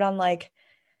too hard on like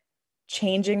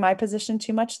changing my position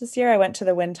too much this year. I went to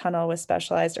the wind tunnel with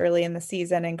Specialized early in the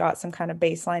season and got some kind of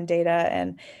baseline data.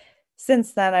 And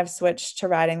since then, I've switched to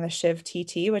riding the Shiv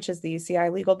TT, which is the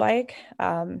UCI legal bike.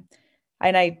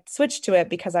 And I switched to it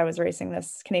because I was racing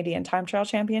this Canadian Time Trial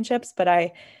Championships, but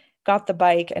I got the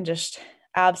bike and just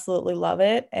absolutely love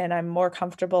it. And I'm more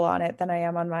comfortable on it than I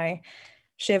am on my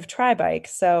Shiv tri bike.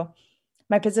 So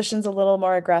my position's a little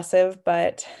more aggressive,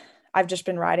 but I've just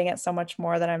been riding it so much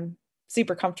more that I'm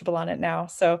super comfortable on it now.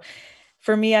 So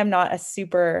for me, I'm not a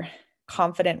super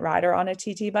confident rider on a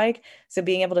TT bike. So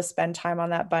being able to spend time on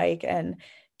that bike and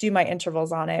do my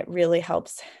intervals on it really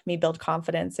helps me build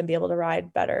confidence and be able to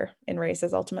ride better in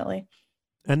races ultimately.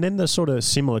 And then the sort of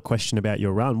similar question about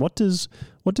your run. What does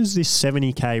this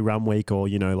 70K run week, or,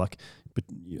 you know, like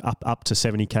up to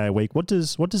 70K a week, what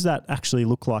does that actually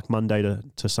look like Monday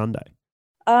to Sunday?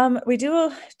 We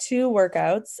do 2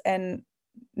 workouts and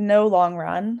no long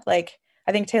run. Like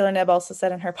I think Taylor Nebb also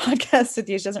said in her podcast with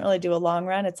you, she doesn't really do a long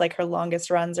run. It's like her longest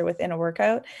runs are within a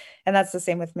workout. And that's the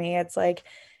same with me. It's like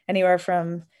anywhere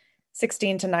from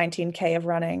 16 to 19K of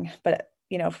running, but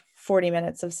 40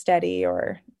 minutes of steady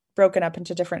or broken up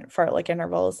into different fartlek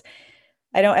intervals.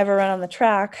 I don't ever run on the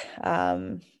track,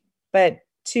 but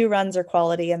 2 runs are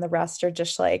quality and the rest are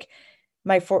just like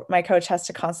my coach has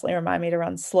to constantly remind me to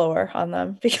run slower on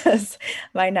them because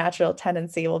my natural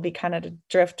tendency will be kind of to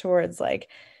drift towards like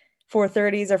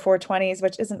 430s or 420s,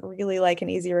 which isn't really like an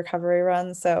easy recovery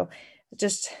run. So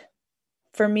just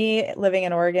for me, living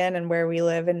in Oregon and where we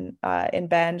live in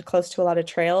Bend, close to a lot of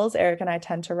trails, Eric and I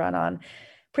tend to run on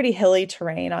pretty hilly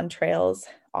terrain on trails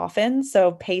often.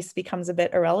 So pace becomes a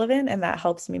bit irrelevant, and that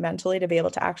helps me mentally to be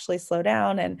able to actually slow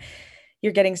down. And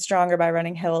you're getting stronger by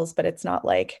running hills, but it's not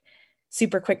like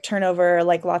super quick turnover,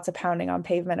 like lots of pounding on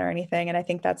pavement or anything. And I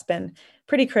think that's been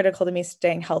pretty critical to me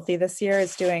staying healthy this year,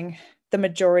 is doing the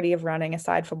majority of running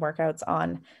aside from workouts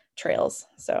on trails.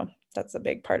 So that's a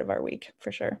big part of our week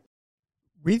for sure.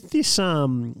 With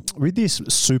this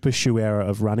super shoe era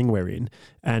of running we're in,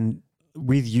 and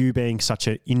with you being such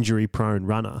an injury prone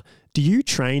runner, do you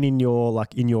train in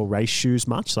your race shoes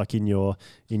much, like in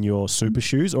your super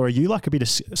shoes, or are you like a bit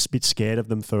scared of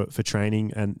them for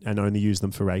training and only use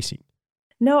them for racing?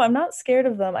 No, I'm not scared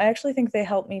of them. I actually think they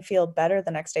help me feel better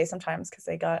the next day sometimes because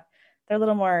they're a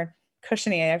little more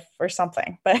cushiony or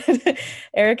something. But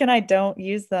Eric and I don't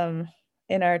use them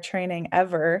in our training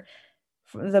ever.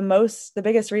 The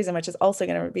biggest reason, which is also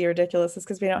going to be ridiculous, is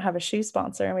because we don't have a shoe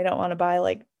sponsor and we don't want to buy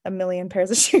like a million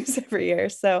pairs of shoes every year.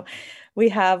 So we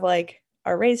have like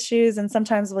our race shoes, and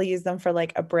sometimes we'll use them for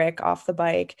like a brick off the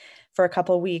bike for a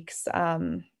couple of weeks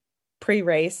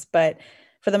pre-race. But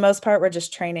for the most part, we're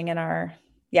just training in our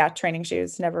training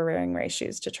shoes, never wearing race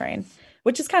shoes to train,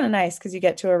 which is kind of nice because you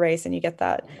get to a race and you get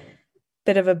that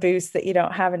bit of a boost that you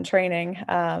don't have in training,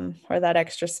 or that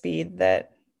extra speed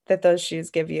that those shoes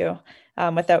give you,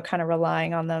 without kind of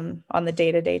relying on them on the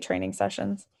day-to-day training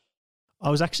sessions. I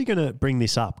was actually going to bring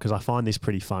this up because I find this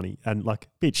pretty funny and like a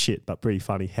bit shit, but pretty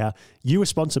funny how you were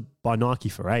sponsored by Nike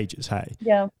for ages. Hey.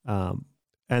 Yeah.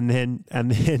 And then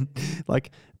like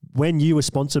when you were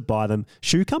sponsored by them,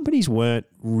 shoe companies weren't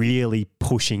really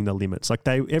pushing the limits. Like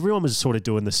everyone was sort of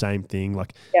doing the same thing.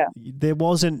 Like there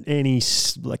wasn't any,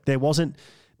 like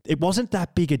it wasn't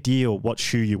that big a deal what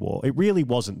shoe you wore. It really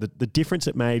wasn't. The difference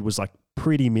it made was like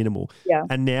pretty minimal. Yeah.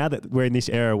 And now that we're in this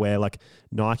era where like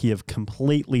Nike have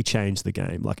completely changed the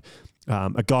game, like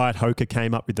A guy at Hoka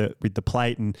came up with the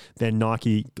plate, and then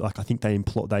Nike, like I think they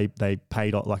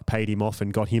paid him off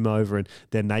and got him over, and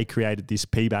then they created this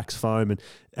Pebax foam,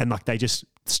 and like they just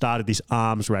started this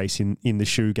arms race in the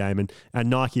shoe game, and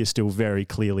Nike is still very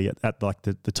clearly at like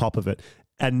the top of it.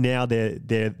 And now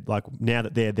they're like, now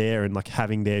that they're there and like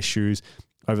having their shoes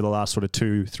over the last sort of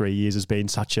 2-3 years has been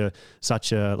such a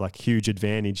like huge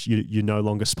advantage. You're no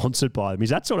longer sponsored by them.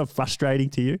 Is that sort of frustrating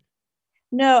to you?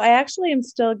 No, I actually am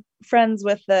still friends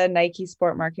with the Nike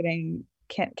sport marketing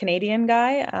Canadian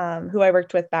guy, who I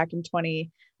worked with back in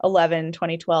 2011,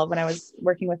 2012 when I was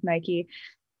working with Nike.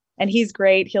 And he's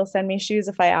great. He'll send me shoes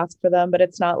if I ask for them, but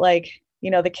it's not like,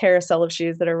 the carousel of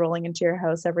shoes that are rolling into your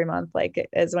house every month, like it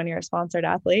is when you're a sponsored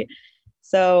athlete.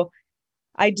 So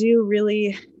I'm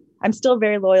still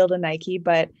very loyal to Nike,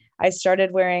 but I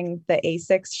started wearing the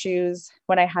Asics shoes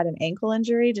when I had an ankle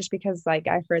injury, just because like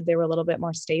I heard they were a little bit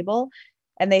more stable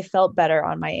and they felt better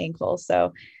on my ankle.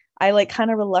 So I like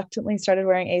kind of reluctantly started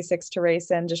wearing Asics to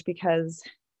race in, just because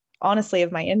honestly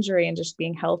of my injury, and just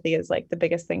being healthy is like the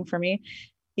biggest thing for me,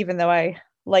 even though I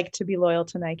like to be loyal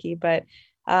to Nike. But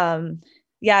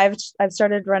yeah, I've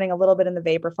started running a little bit in the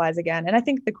Vaporflies again. And I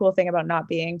think the cool thing about not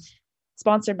being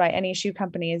sponsored by any shoe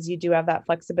company is you do have that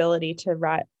flexibility to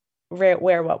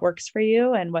wear what works for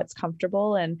you and what's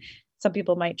comfortable. And some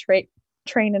people might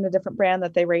train in a different brand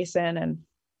that they race in. And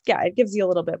yeah, it gives you a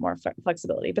little bit more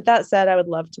flexibility. But that said, I would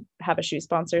love to have a shoe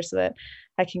sponsor so that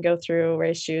I can go through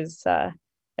race shoes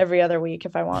every other week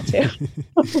if I want to.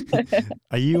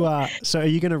 Are you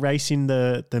going to race in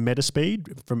the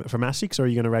Metaspeed from Asics, or are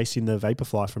you going to race in the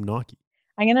Vaporfly from Nike?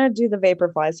 I'm going to do the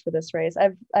Vaporflies for this race.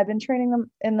 I've been training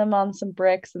them on some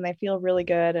bricks, and they feel really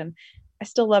good. And I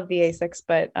still love the Asics,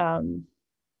 but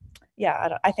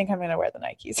yeah, I think I'm going to wear the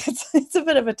Nikes. It's a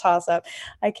bit of a toss up.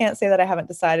 I can't say that I haven't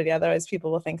decided yet. Otherwise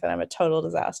people will think that I'm a total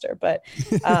disaster, but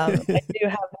I do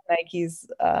have the Nikes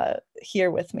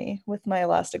here with me with my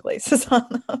elastic laces on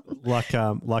them.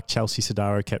 Like Chelsea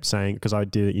Sodaro kept saying, because I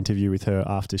did an interview with her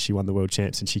after she won the world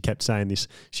champs, and she kept saying this,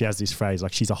 she has this phrase,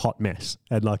 like she's a hot mess.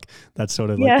 And like, that's sort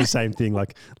of like the same thing,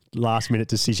 like last minute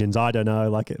decisions. I don't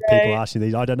know, like people asking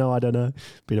these, I don't know,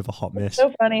 bit of a hot mess. It's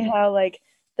so funny how like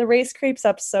the race creeps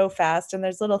up so fast, and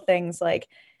there's little things like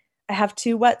I have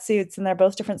 2 wetsuits and they're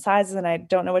both different sizes and I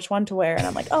don't know which one to wear. And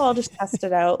I'm like, oh, I'll just test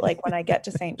it out like when I get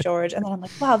to St. George. And then I'm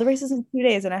like, wow, the race is in 2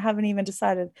 days and I haven't even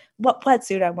decided what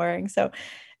wetsuit I'm wearing. So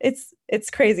it's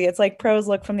crazy. It's like pros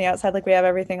look from the outside like we have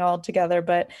everything all together,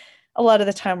 but a lot of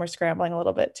the time we're scrambling a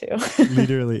little bit too.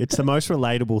 Literally. It's the most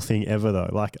relatable thing ever though.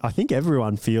 Like I think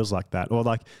everyone feels like that, or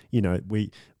like,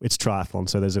 it's triathlon.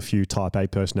 So there's a few type A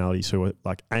personalities who are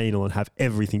like anal and have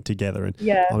everything together. And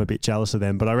I'm a bit jealous of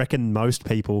them, but I reckon most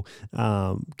people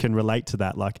can relate to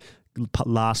that. Like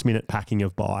last minute packing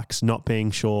of bikes, not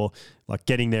being sure, like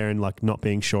getting there and like not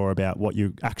being sure about what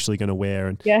you're actually going to wear,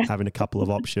 and having a couple of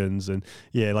options, and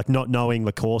like not knowing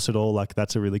the course at all. Like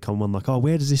that's a really common one. Like, oh,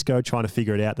 where does this go? Trying to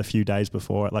figure it out the few days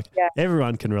before it. Like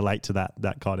everyone can relate to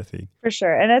that kind of thing. For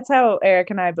sure. And that's how Eric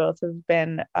and I both have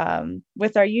been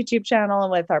with our YouTube channel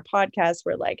and with our podcast.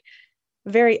 We're like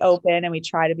very open and we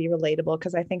try to be relatable,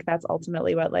 because I think that's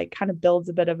ultimately what like kind of builds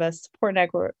a bit of a support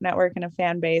network and a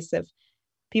fan base. If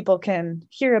people can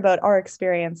hear about our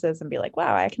experiences and be like,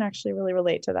 wow, I can actually really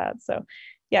relate to that. So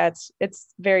yeah,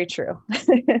 it's very true.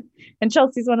 And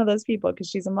Chelsea's one of those people, because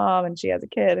she's a mom and she has a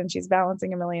kid and she's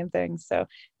balancing a million things. So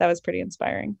that was pretty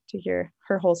inspiring to hear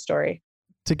her whole story.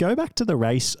 To go back to the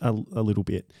race a little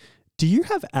bit, do you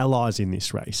have allies in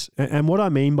this race? And what I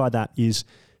mean by that is,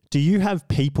 do you have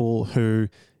people who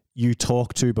you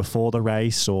talk to before the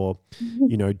race or,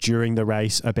 during the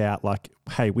race about like,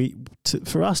 hey,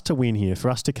 for us to win here, for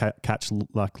us to catch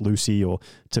like Lucy or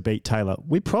to beat Taylor,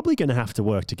 we're probably going to have to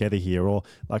work together here, or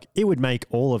like it would make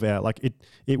all of our, like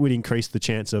it would increase the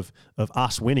chance of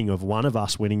us winning, of one of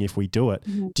us winning if we do it.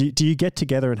 Mm-hmm. Do you get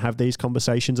together and have these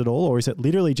conversations at all? Or is it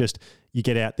literally just you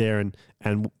get out there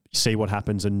and see what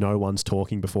happens and no one's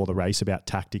talking before the race about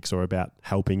tactics or about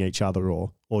helping each other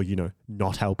or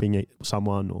not helping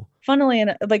someone? Or funnily,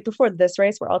 and like before this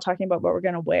race, we're all talking about what we're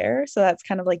going to wear. So that's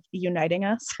kind of like uniting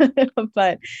us.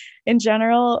 But in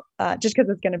general, just because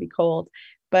it's going to be cold,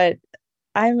 but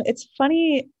it's a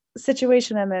funny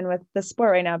situation I'm in with the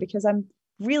sport right now, because I'm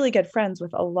really good friends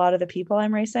with a lot of the people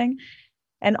I'm racing.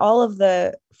 And all of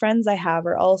the friends I have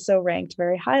are also ranked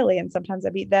very highly. And sometimes I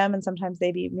beat them and sometimes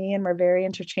they beat me, and we're very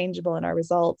interchangeable in our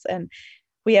results. And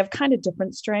we have kind of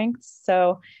different strengths.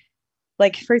 So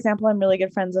like, for example, I'm really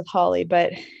good friends with Holly,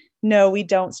 but no, we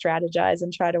don't strategize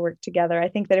and try to work together. I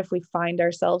think that if we find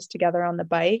ourselves together on the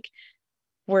bike,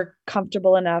 we're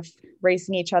comfortable enough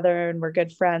racing each other and we're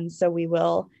good friends. So we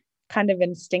will kind of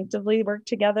instinctively work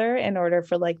together in order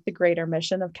for like the greater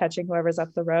mission of catching whoever's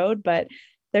up the road. But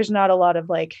there's not a lot of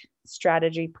like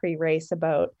strategy pre-race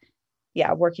about,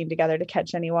 yeah, working together to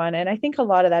catch anyone. And I think a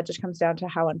lot of that just comes down to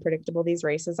how unpredictable these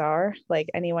races are. Like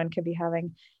anyone could be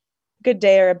having a good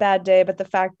day or a bad day, but the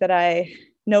fact that I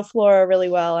know Flora really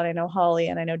well, and I know Holly,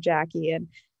 and I know Jackie, and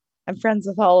I'm friends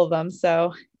with all of them.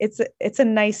 So it's a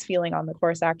nice feeling on the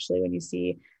course actually when you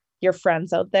see your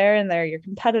friends out there and they're your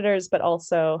competitors, but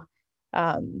also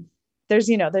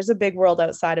there's a big world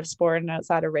outside of sport and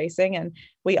outside of racing, and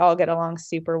we all get along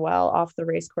super well off the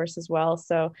race course as well.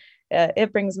 So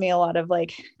it brings me a lot of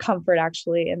like comfort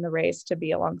actually in the race to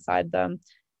be alongside them.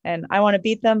 And I want to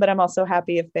beat them, but I'm also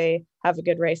happy if they have a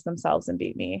good race themselves and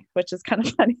beat me, which is kind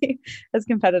of funny as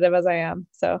competitive as I am.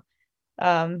 So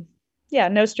yeah,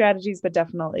 no strategies, but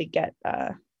definitely get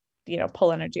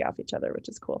pull energy off each other, which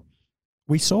is cool.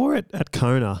 We saw it at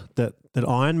Kona that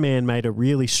Ironman made a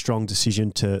really strong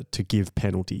decision to give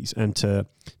penalties and to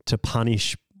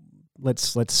punish,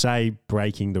 let's say,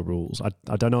 breaking the rules.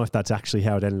 I don't know if that's actually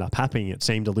how it ended up happening. It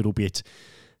seemed a little bit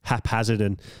haphazard,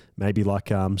 and maybe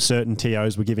like certain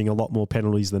TOs were giving a lot more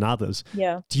penalties than others.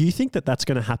 Yeah. Do you think that that's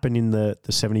going to happen in the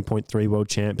 70.3 World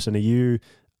Champs? And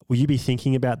will you be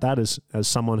thinking about that as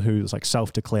someone who's like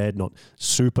self-declared, not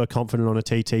super confident on a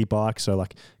TT bike? So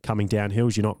like coming down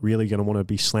hills, you're not really going to want to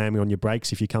be slamming on your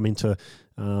brakes if you come into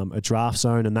a draft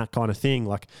zone and that kind of thing.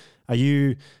 Like, are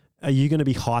you going to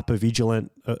be hyper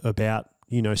vigilant about,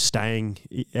 staying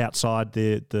outside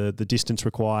the distance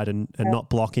required and not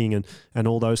blocking and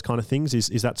all those kind of things?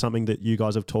 Is that something that you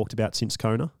guys have talked about since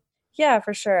Kona? Yeah,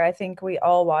 for sure. I think we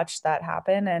all watched that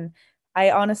happen. And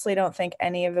I honestly don't think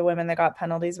any of the women that got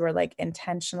penalties were like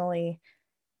intentionally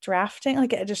drafting.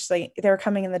 Like it just like they were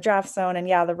coming in the draft zone, and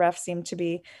yeah, the refs seemed to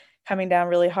be coming down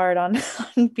really hard on,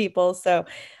 on people. So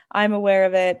I'm aware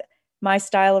of it. My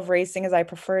style of racing is I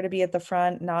prefer to be at the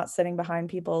front, not sitting behind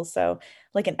people. So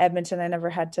like in Edmonton, I never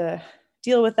had to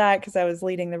deal with that because I was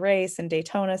leading the race, and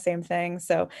Daytona, same thing.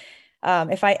 So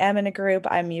if I am in a group,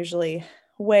 I'm usually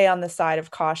way on the side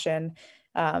of caution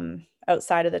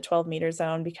outside of the 12-meter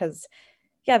zone, because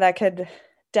yeah, that could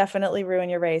definitely ruin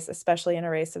your race, especially in a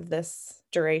race of this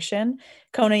duration.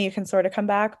 Kona, you can sort of come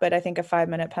back, but I think a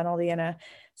 5-minute penalty in a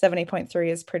 70.3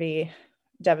 is pretty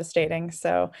devastating.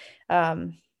 So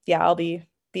yeah, I'll be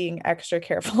being extra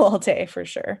careful all day for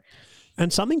sure.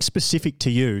 And something specific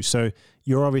to you. So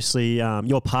you're obviously,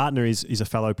 your partner is a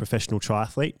fellow professional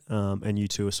triathlete, and you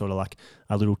two are sort of like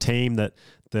a little team that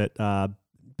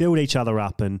build each other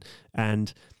up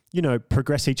and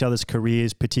progress each other's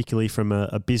careers, particularly from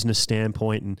a business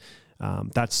standpoint.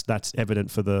 And that's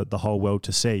evident for the whole world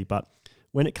to see. But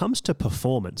when it comes to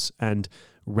performance and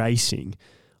racing,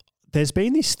 there's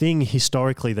been this thing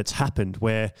historically that's happened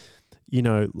where,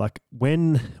 like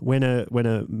when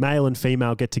a male and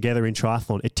female get together in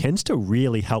triathlon, it tends to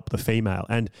really help the female,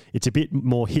 and it's a bit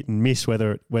more hit and miss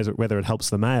whether it helps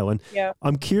the male. And yeah.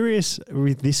 I'm curious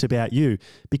with this about you,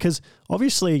 because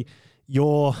obviously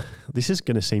this is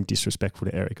going to seem disrespectful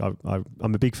to Eric. I'm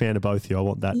a big fan of both of you. I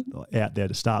want that out there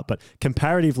to start. But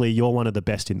comparatively, you're one of the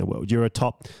best in the world. You're a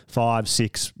top 5,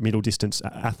 6 middle distance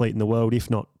athlete in the world, if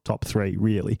not top 3,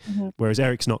 really. Mm-hmm. Whereas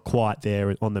Eric's not quite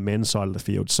there on the men's side of the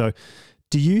field. So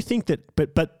do you think that,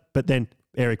 but then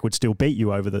Eric would still beat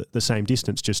you over the same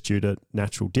distance just due to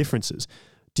natural differences.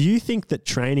 Do you think that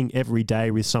training every day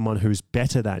with someone who's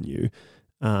better than you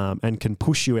and can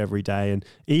push you every day, and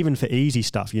even for easy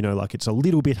stuff, like it's a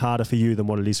little bit harder for you than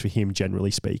what it is for him,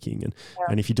 generally speaking.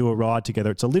 And if you do a ride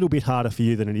together, it's a little bit harder for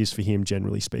you than it is for him,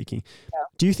 generally speaking. Yeah.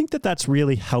 Do you think that that's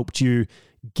really helped you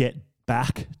get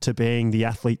back to being the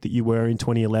athlete that you were in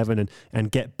 2011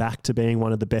 and get back to being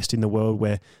one of the best in the world,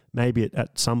 where maybe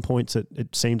at some points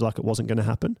it seemed like it wasn't going to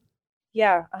happen?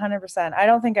 Yeah, 100%. I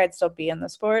don't think I'd still be in the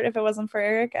sport if it wasn't for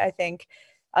Eric. I think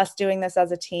us doing this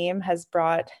as a team has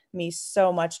brought me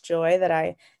so much joy that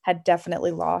I had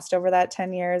definitely lost over that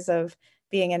 10 years of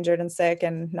being injured and sick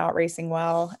and not racing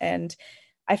well. And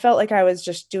I felt like I was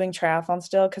just doing triathlon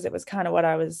still because it was kind of what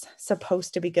I was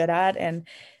supposed to be good at. And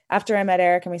after I met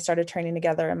Eric and we started training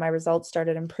together and my results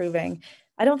started improving,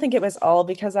 I don't think it was all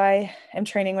because I am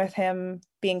training with him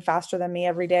being faster than me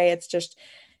every day. It's just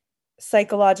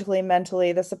psychologically,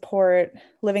 mentally, the support,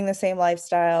 living the same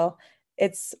lifestyle.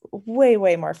 It's way,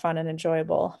 way more fun and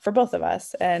enjoyable for both of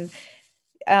us. And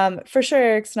for sure,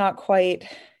 Eric's not quite,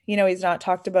 he's not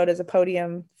talked about as a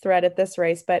podium threat at this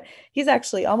race, but he's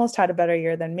actually almost had a better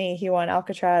year than me. He won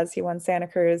Alcatraz, he won Santa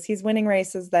Cruz. He's winning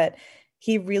races that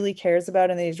he really cares about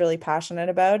and that he's really passionate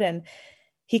about. And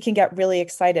he can get really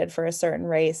excited for a certain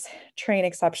race, train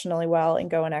exceptionally well, and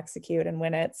go and execute and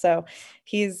win it. So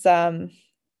he's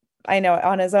I know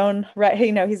on his own, right,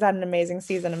 he's had an amazing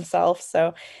season himself.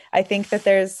 So I think that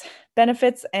there's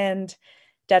benefits and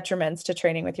detriments to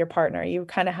training with your partner. You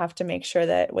kind of have to make sure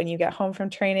that when you get home from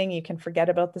training, you can forget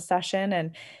about the session.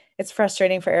 And it's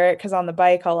frustrating for Eric because on the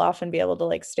bike, I'll often be able to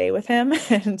like stay with him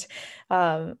and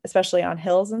especially on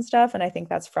hills and stuff. And I think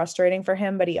that's frustrating for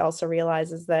him, but he also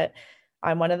realizes that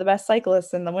I'm one of the best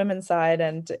cyclists in the women's side,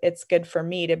 and it's good for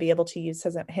me to be able to use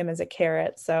him as a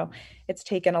carrot. So it's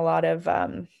taken a lot of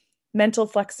mental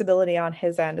flexibility on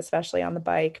his end, especially on the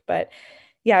bike. But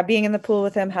yeah, being in the pool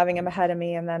with him, having him ahead of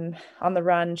me, and then on the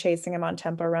run, chasing him on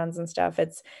tempo runs and stuff,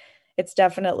 it's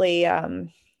definitely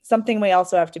something we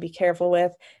also have to be careful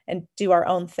with and do our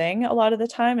own thing a lot of the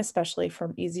time, especially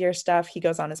for easier stuff. He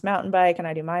goes on his mountain bike and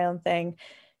I do my own thing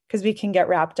because we can get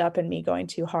wrapped up in me going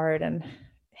too hard and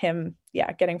him,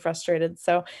 yeah, getting frustrated.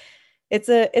 So it's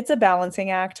a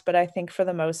balancing act, but I think for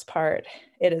the most part,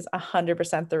 it is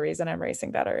 100% the reason I'm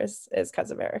racing better is because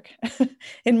of Eric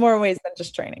in more ways than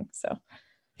just training. So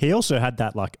he also had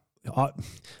that, like,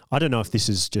 I don't know if this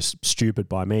is just stupid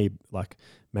by me, like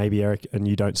maybe Eric and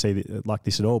you don't see like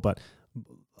this at all, but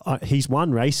he's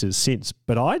won races since,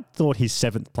 but I thought his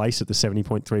 7th place at the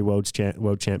 70.3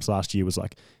 world champs last year was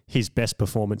like his best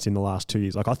performance in the last 2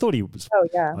 years. Like I thought he was,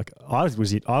 like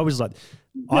I was like,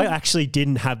 I actually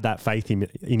didn't have that faith in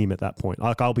him at that point.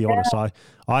 Like I'll be honest,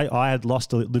 I had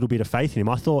lost a little bit of faith in him.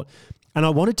 I thought, and I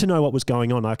wanted to know what was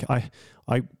going on. Like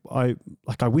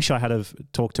I wish I had have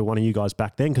talked to one of you guys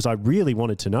back then because I really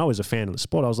wanted to know as a fan of the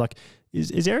sport. I was like,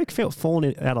 is Eric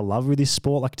falling out of love with this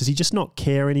sport? Like, does he just not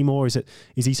care anymore? Is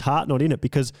his heart not in it?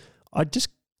 Because I just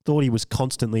thought he was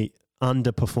constantly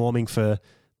underperforming for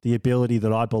the ability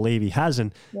that I believe he has.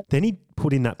 And then he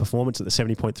put in that performance at the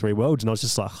 70.3 Worlds and I was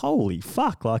just like, holy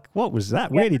fuck, like what was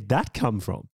that? Where did that come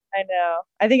from? I know.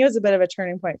 I think it was a bit of a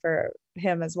turning point for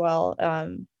him as well,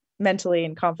 mentally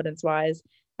and confidence wise.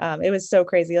 It was so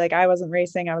crazy. Like I wasn't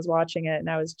racing, I was watching it and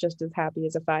I was just as happy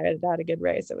as if I had had a good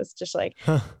race. It was just like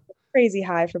crazy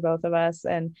high for both of us.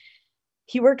 And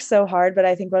he works so hard, but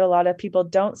I think what a lot of people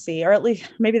don't see, or at least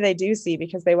maybe they do see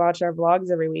because they watch our vlogs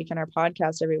every week and our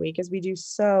podcast every week, is we do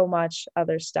so much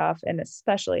other stuff. And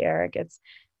especially Eric, it's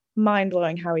mind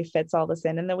blowing how he fits all this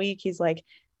in the week. He's like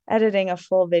editing a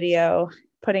full video,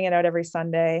 putting it out every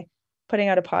Sunday, putting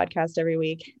out a podcast every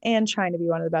week, and trying to be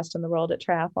one of the best in the world at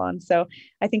triathlon. So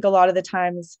I think a lot of the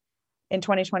times in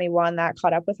 2021 that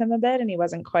caught up with him a bit and he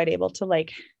wasn't quite able to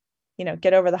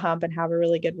get over the hump and have a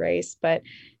really good race, but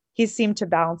he seemed to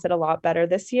balance it a lot better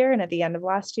this year and at the end of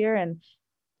last year, and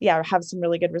have some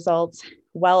really good results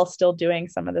while still doing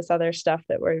some of this other stuff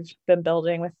that we've been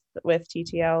building with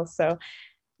TTL. So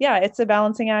it's a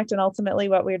balancing act, and ultimately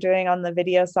what we're doing on the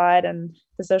video side and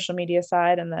the social media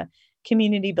side and the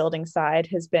community building side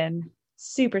has been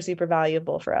super, super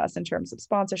valuable for us in terms of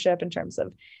sponsorship, in terms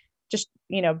of just,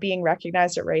 being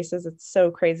recognized at races. It's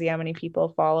so crazy how many people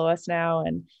follow us now.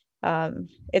 And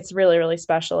it's really, really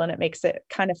special. And it makes it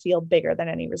kind of feel bigger than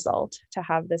any result to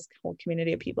have this whole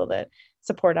community of people that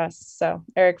support us. So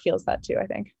Eric feels that too, I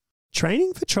think.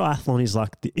 Training for triathlon is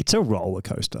like, it's a roller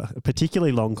coaster,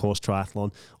 particularly long course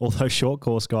triathlon, although short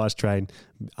course guys train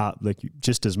like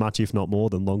just as much, if not more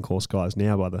than long course guys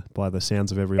now by the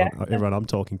sounds of everyone I'm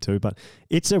talking to, but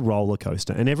it's a roller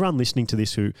coaster. And everyone listening to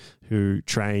this who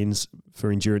trains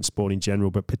for endurance sport in general,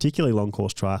 but particularly long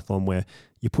course triathlon where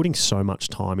you're putting so much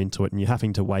time into it and you're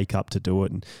having to wake up to do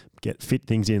it and fit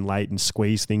things in late and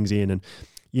squeeze things in. And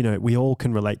we all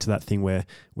can relate to that thing where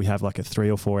we have like a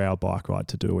 3 or 4 hour bike ride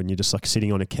to do and you're just like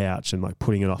sitting on a couch and like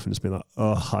putting it off and just being like,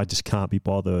 oh, I just can't be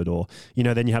bothered. Or,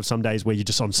 then you have some days where you're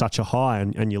just on such a high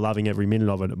and you're loving every minute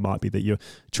of it. It might be that you're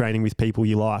training with people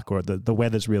you like or the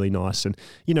weather's really nice. And,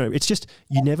 it's just,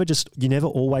 you never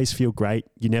always feel great.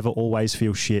 You never always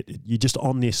feel shit. You're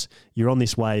on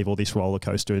this wave or this roller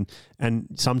coaster. And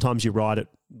sometimes you ride it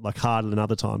like harder than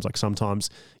other times. Like sometimes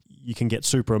you can get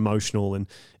super emotional and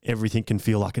everything can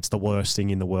feel like it's the worst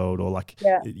thing in the world or like,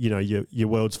 your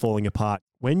world's falling apart.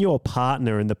 When your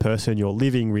partner and the person you're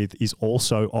living with is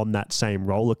also on that same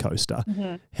roller coaster,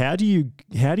 how do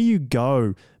you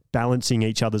go balancing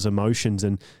each other's emotions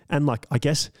and like, I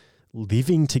guess,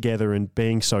 living together and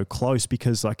being so close?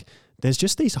 Because like, there's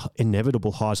just these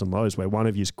inevitable highs and lows where one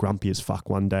of you's grumpy as fuck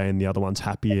one day and the other one's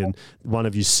happy and one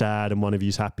of you's sad and one of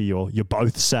you's happy, or you're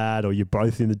both sad or you're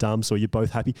both in the dumps or you're both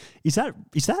happy. Is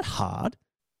that hard?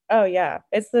 Oh yeah.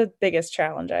 It's the biggest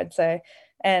challenge, I'd say.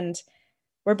 And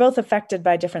we're both affected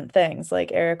by different things.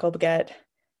 Like Eric will get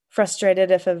frustrated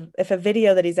if a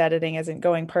video that he's editing isn't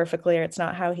going perfectly or it's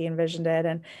not how he envisioned it.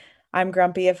 And I'm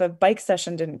grumpy if a bike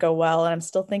session didn't go well and I'm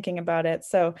still thinking about it.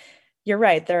 So you're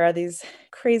right. There are these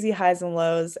crazy highs and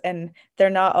lows, and they're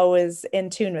not always in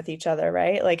tune with each other,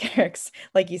 right? Like Eric's,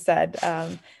 like you said,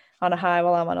 on a high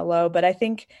while I'm on a low. But I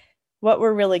think what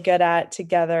we're really good at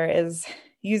together is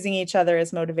using each other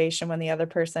as motivation when the other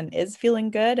person is feeling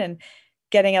good and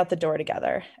getting out the door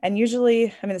together. And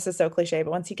usually, I mean, this is so cliche,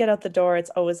 but once you get out the door,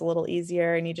 it's always a little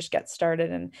easier and you just get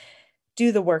started and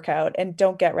do the workout and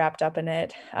don't get wrapped up in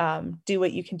it. Do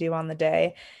what you can do on the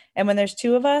day. And when there's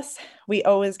two of us, we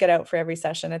always get out for every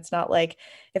session. It's not like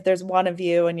if there's one of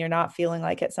you and you're not feeling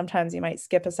like it, sometimes you might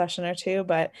skip a session or two,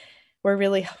 but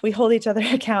we hold each other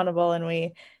accountable, and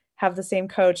we have the same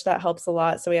coach. That helps a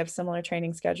lot. So we have similar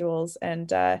training schedules.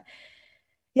 And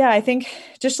yeah, I think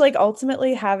just like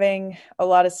ultimately having a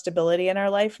lot of stability in our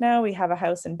life now. We have a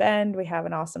house in Bend, we have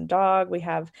an awesome dog, we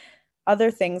have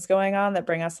other things going on that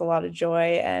bring us a lot of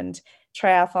joy, and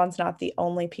triathlon's not the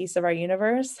only piece of our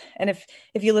universe. And if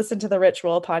you listen to the Rich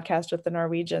Roll podcast with the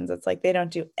Norwegians, it's like they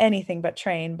don't do anything but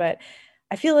train, but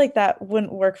I feel like that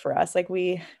wouldn't work for us. Like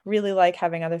we really like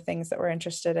having other things that we're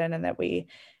interested in and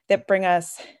that bring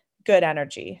us good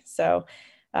energy. So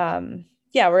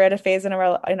yeah, we're at a phase in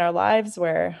our lives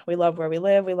where we love where we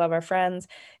live. We love our friends.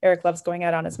 Eric loves going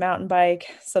out on his mountain bike.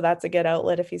 So that's a good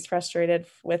outlet if he's frustrated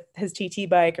with his TT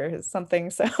bike or something.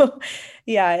 So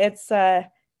yeah, it's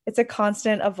a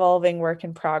constant evolving work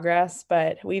in progress,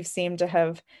 but we've seemed to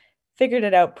have figured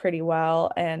it out pretty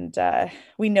well. And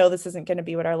we know this isn't going to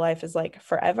be what our life is like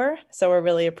forever. So we're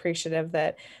really appreciative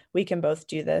that we can both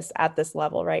do this at this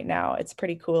level right now. It's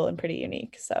pretty cool and pretty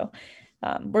unique. So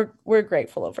we're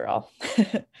grateful overall.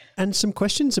 And some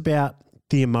questions about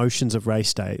the emotions of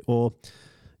race day, or,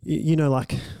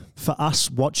 like for us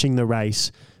watching the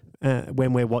race,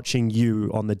 when we're watching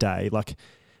you on the day, like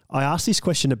I asked this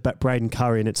question about Braden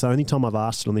Curry, and it's the only time I've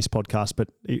asked it on this podcast, but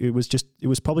it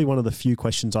was probably one of the few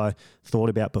questions I thought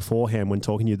about beforehand when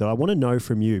talking to you that I want to know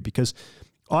from you, because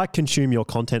I consume your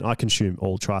content. I consume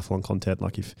all triathlon content.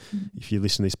 Like if you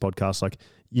listen to this podcast,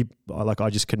 I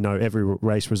just could know every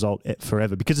race result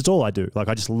forever because it's all I do. Like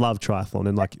I just love triathlon,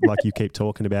 and like you keep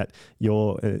talking about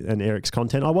your and Eric's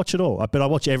content. I watch it all, but I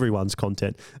watch everyone's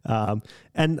content.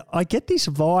 And I get this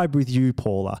vibe with you,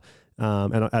 Paula.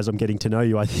 And as I'm getting to know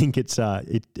you, I think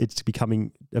it's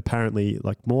becoming apparently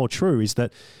like more true, is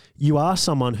that you are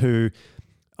someone who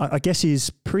I guess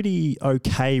is pretty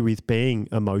okay with being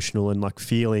emotional and like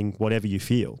feeling whatever you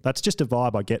feel. That's just a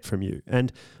vibe I get from you.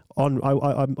 And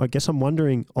I guess I'm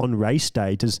wondering, on race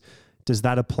day, does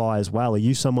that apply as well? Are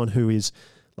you someone who is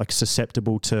like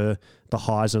susceptible to the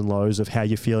highs and lows of how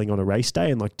you're feeling on a race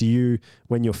day? And like, do you,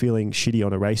 when you're feeling shitty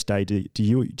on a race day, do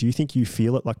you think you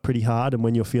feel it like pretty hard? And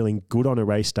when you're feeling good on a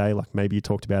race day, like maybe you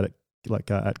talked about it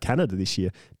like at Canada this year,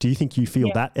 do you think you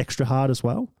feel that extra hard as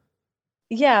well?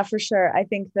 Yeah, for sure. I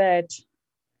think that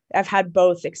I've had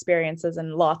both experiences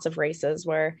in lots of races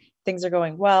where things are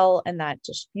going well and that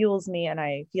just fuels me and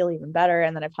I feel even better.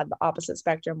 And then I've had the opposite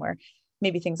spectrum where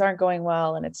maybe things aren't going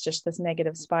well and it's just this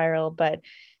negative spiral. But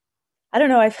I don't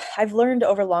know. I've learned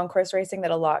over long course racing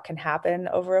that a lot can happen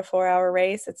over a 4-hour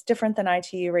race. It's different than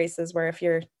ITU races where if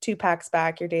you're 2 packs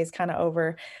back, your day's kind of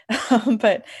over.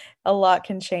 But a lot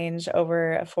can change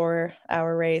over a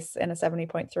 4-hour race in a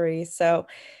 70.3. So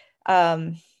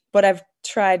what I've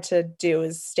tried to do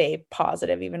is stay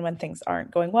positive even when things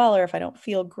aren't going well, or if I don't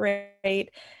feel great.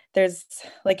 There's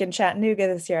like in Chattanooga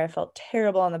this year, I felt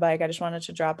terrible on the bike. I just wanted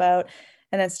to drop out,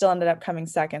 and then still ended up coming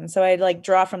second. So I like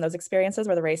draw from those experiences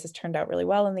where the race has turned out really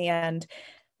well in the end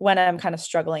when I'm kind of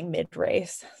struggling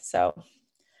mid-race. So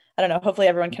I don't know, hopefully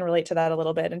everyone can relate to that a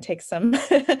little bit and take some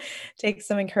take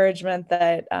some encouragement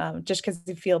that just because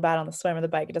you feel bad on the swim or the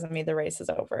bike, it doesn't mean the race is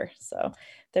over. So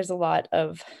there's a lot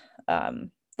of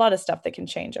stuff that can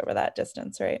change over that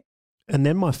distance, right? And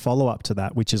then my follow-up to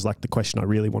that, which is like the question I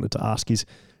really wanted to ask, is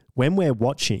when we're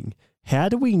watching, how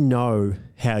do we know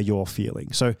how you're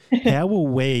feeling? So how will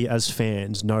we as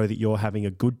fans know that you're having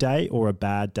a good day or a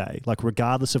bad day, like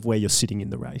regardless of where you're sitting in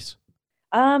the race?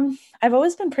 I've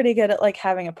always been pretty good at like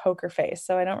having a poker face.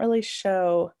 So I don't really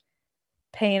show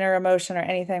pain or emotion or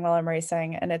anything while I'm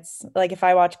racing. And it's like, if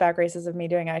I watch back races of me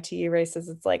doing ITU races,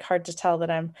 it's like hard to tell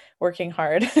that I'm working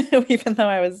hard, even though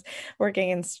I was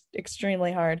working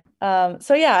extremely hard.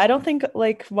 So yeah, I don't think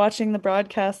like watching the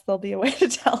broadcast, there'll be a way to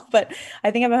tell, but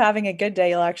I think if I'm having a good day,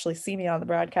 you'll actually see me on the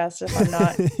broadcast. If I'm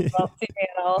not, you won't see me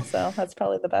at all. So that's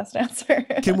probably the best answer.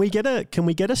 Can we get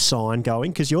a sign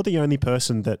going? Cause you're the only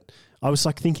person that I was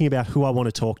like thinking about who I want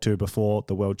to talk to before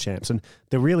the world champs. And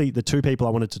the two people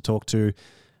I wanted to talk to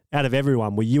out of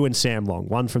everyone were you and Sam Long,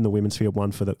 one from the women's field,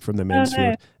 one from the men's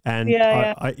field.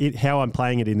 And how I'm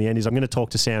playing it in the end is I'm going to talk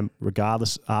to Sam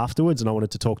regardless afterwards, and I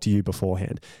wanted to talk to you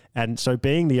beforehand. And so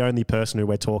being the only person who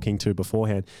we're talking to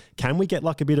beforehand, can we get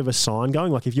like a bit of a sign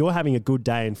going? Like if you're having a good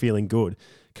day and feeling good,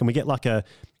 can we get like a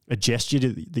gesture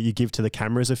that you give to the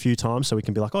cameras a few times so we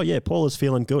can be like, oh yeah, Paula's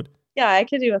feeling good? Yeah, I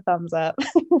could do a thumbs up.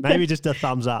 Maybe just a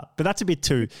thumbs up. But that's a bit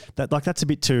too,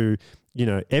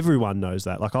 everyone knows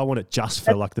that. Like I want it just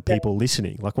for like the people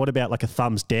listening. Like what about like a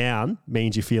thumbs down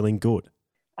means you're feeling good?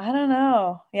 I don't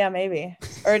know. Yeah, maybe.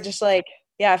 Or just like,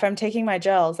 yeah, if I'm taking my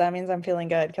gels, that means I'm feeling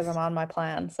good because I'm on my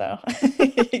plan. So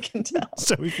you can tell.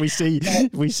 So if we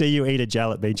see you eat a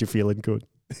gel, it means you're feeling good.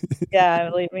 Yeah,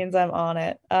 it means I'm on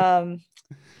it.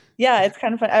 Yeah, it's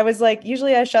kind of fun. I was like,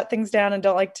 usually I shut things down and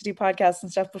don't like to do podcasts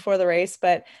and stuff before the race,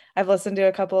 but I've listened to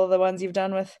a couple of the ones you've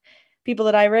done with people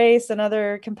that I race and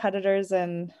other competitors,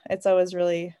 and it's always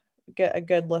really a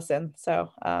good listen. So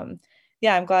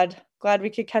yeah, I'm glad we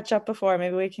could catch up before.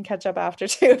 Maybe we can catch up after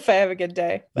too if I have a good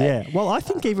day. But, yeah, well, I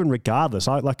think even regardless,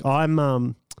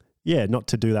 not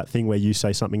to do that thing where you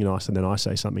say something nice and then I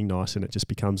say something nice and it just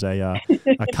becomes a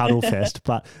cuddle fest.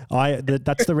 But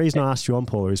that's the reason I asked you on,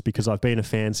 Paula, is because I've been a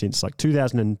fan since like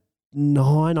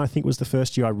 2009, I think was the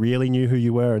first year I really knew who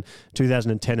you were, and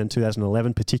 2010 and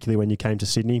 2011, particularly when you came to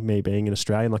Sydney, me being an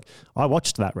Australian. Like I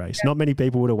watched that race. Not many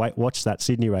people would have watched that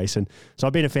Sydney race, and so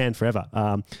I've been a fan forever.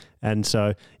 And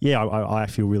so, yeah, I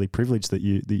feel really privileged that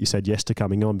you said yes to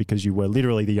coming on, because you were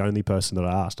literally the only person that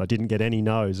I asked. I didn't get any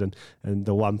no's, and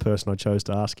the one person I chose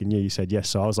to ask in you said yes.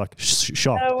 So I was like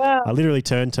shocked. Oh, wow. I literally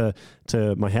turned to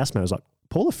my housemate. I was like,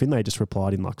 Paula Findlay just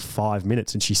replied in like 5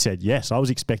 minutes and she said yes. I was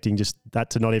expecting just that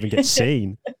to not even get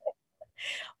seen.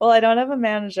 Well, I don't have a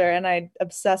manager and I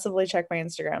obsessively check my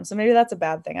Instagram. So maybe that's a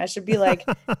bad thing. I should be like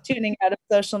tuning out of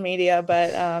social media,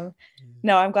 but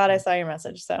no, I'm glad I saw your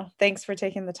message. So thanks for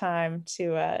taking the time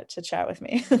to chat with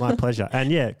me. My pleasure.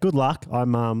 And yeah, good luck.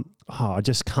 I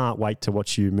just can't wait to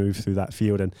watch you move through that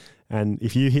field. And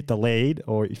if you hit the lead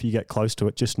or if you get close to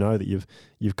it, just know that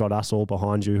you've got us all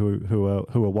behind you who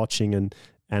are watching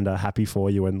and are happy for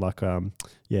you. And like,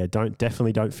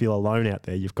 definitely don't feel alone out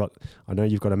there. I know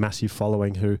you've got a massive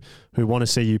following who want to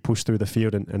see you push through the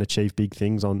field and achieve big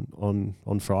things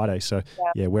on Friday. So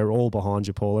yeah, we're all behind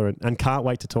you, Paula, and can't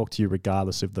wait to talk to you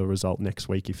regardless of the result next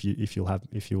week if you'll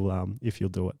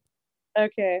do it.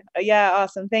 Okay. Yeah.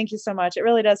 Awesome. Thank you so much. It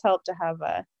really does help to have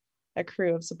a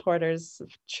crew of supporters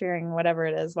cheering whatever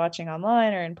it is, watching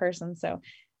online or in person. So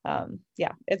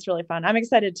yeah, it's really fun. I'm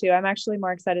excited too. I'm actually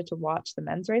more excited to watch the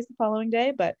men's race the following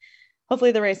day, but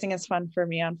hopefully the racing is fun for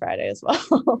me on Friday as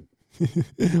well.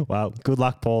 Well, good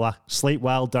luck, Paula. Sleep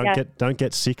well. Don't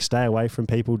get sick. Stay away from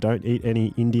people. Don't eat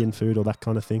any Indian food or that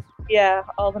kind of thing. Yeah,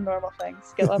 all the normal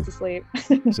things. Get lots of sleep.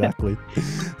 Exactly.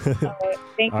 All right.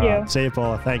 Thank you. See you,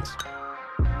 Paula. Thanks.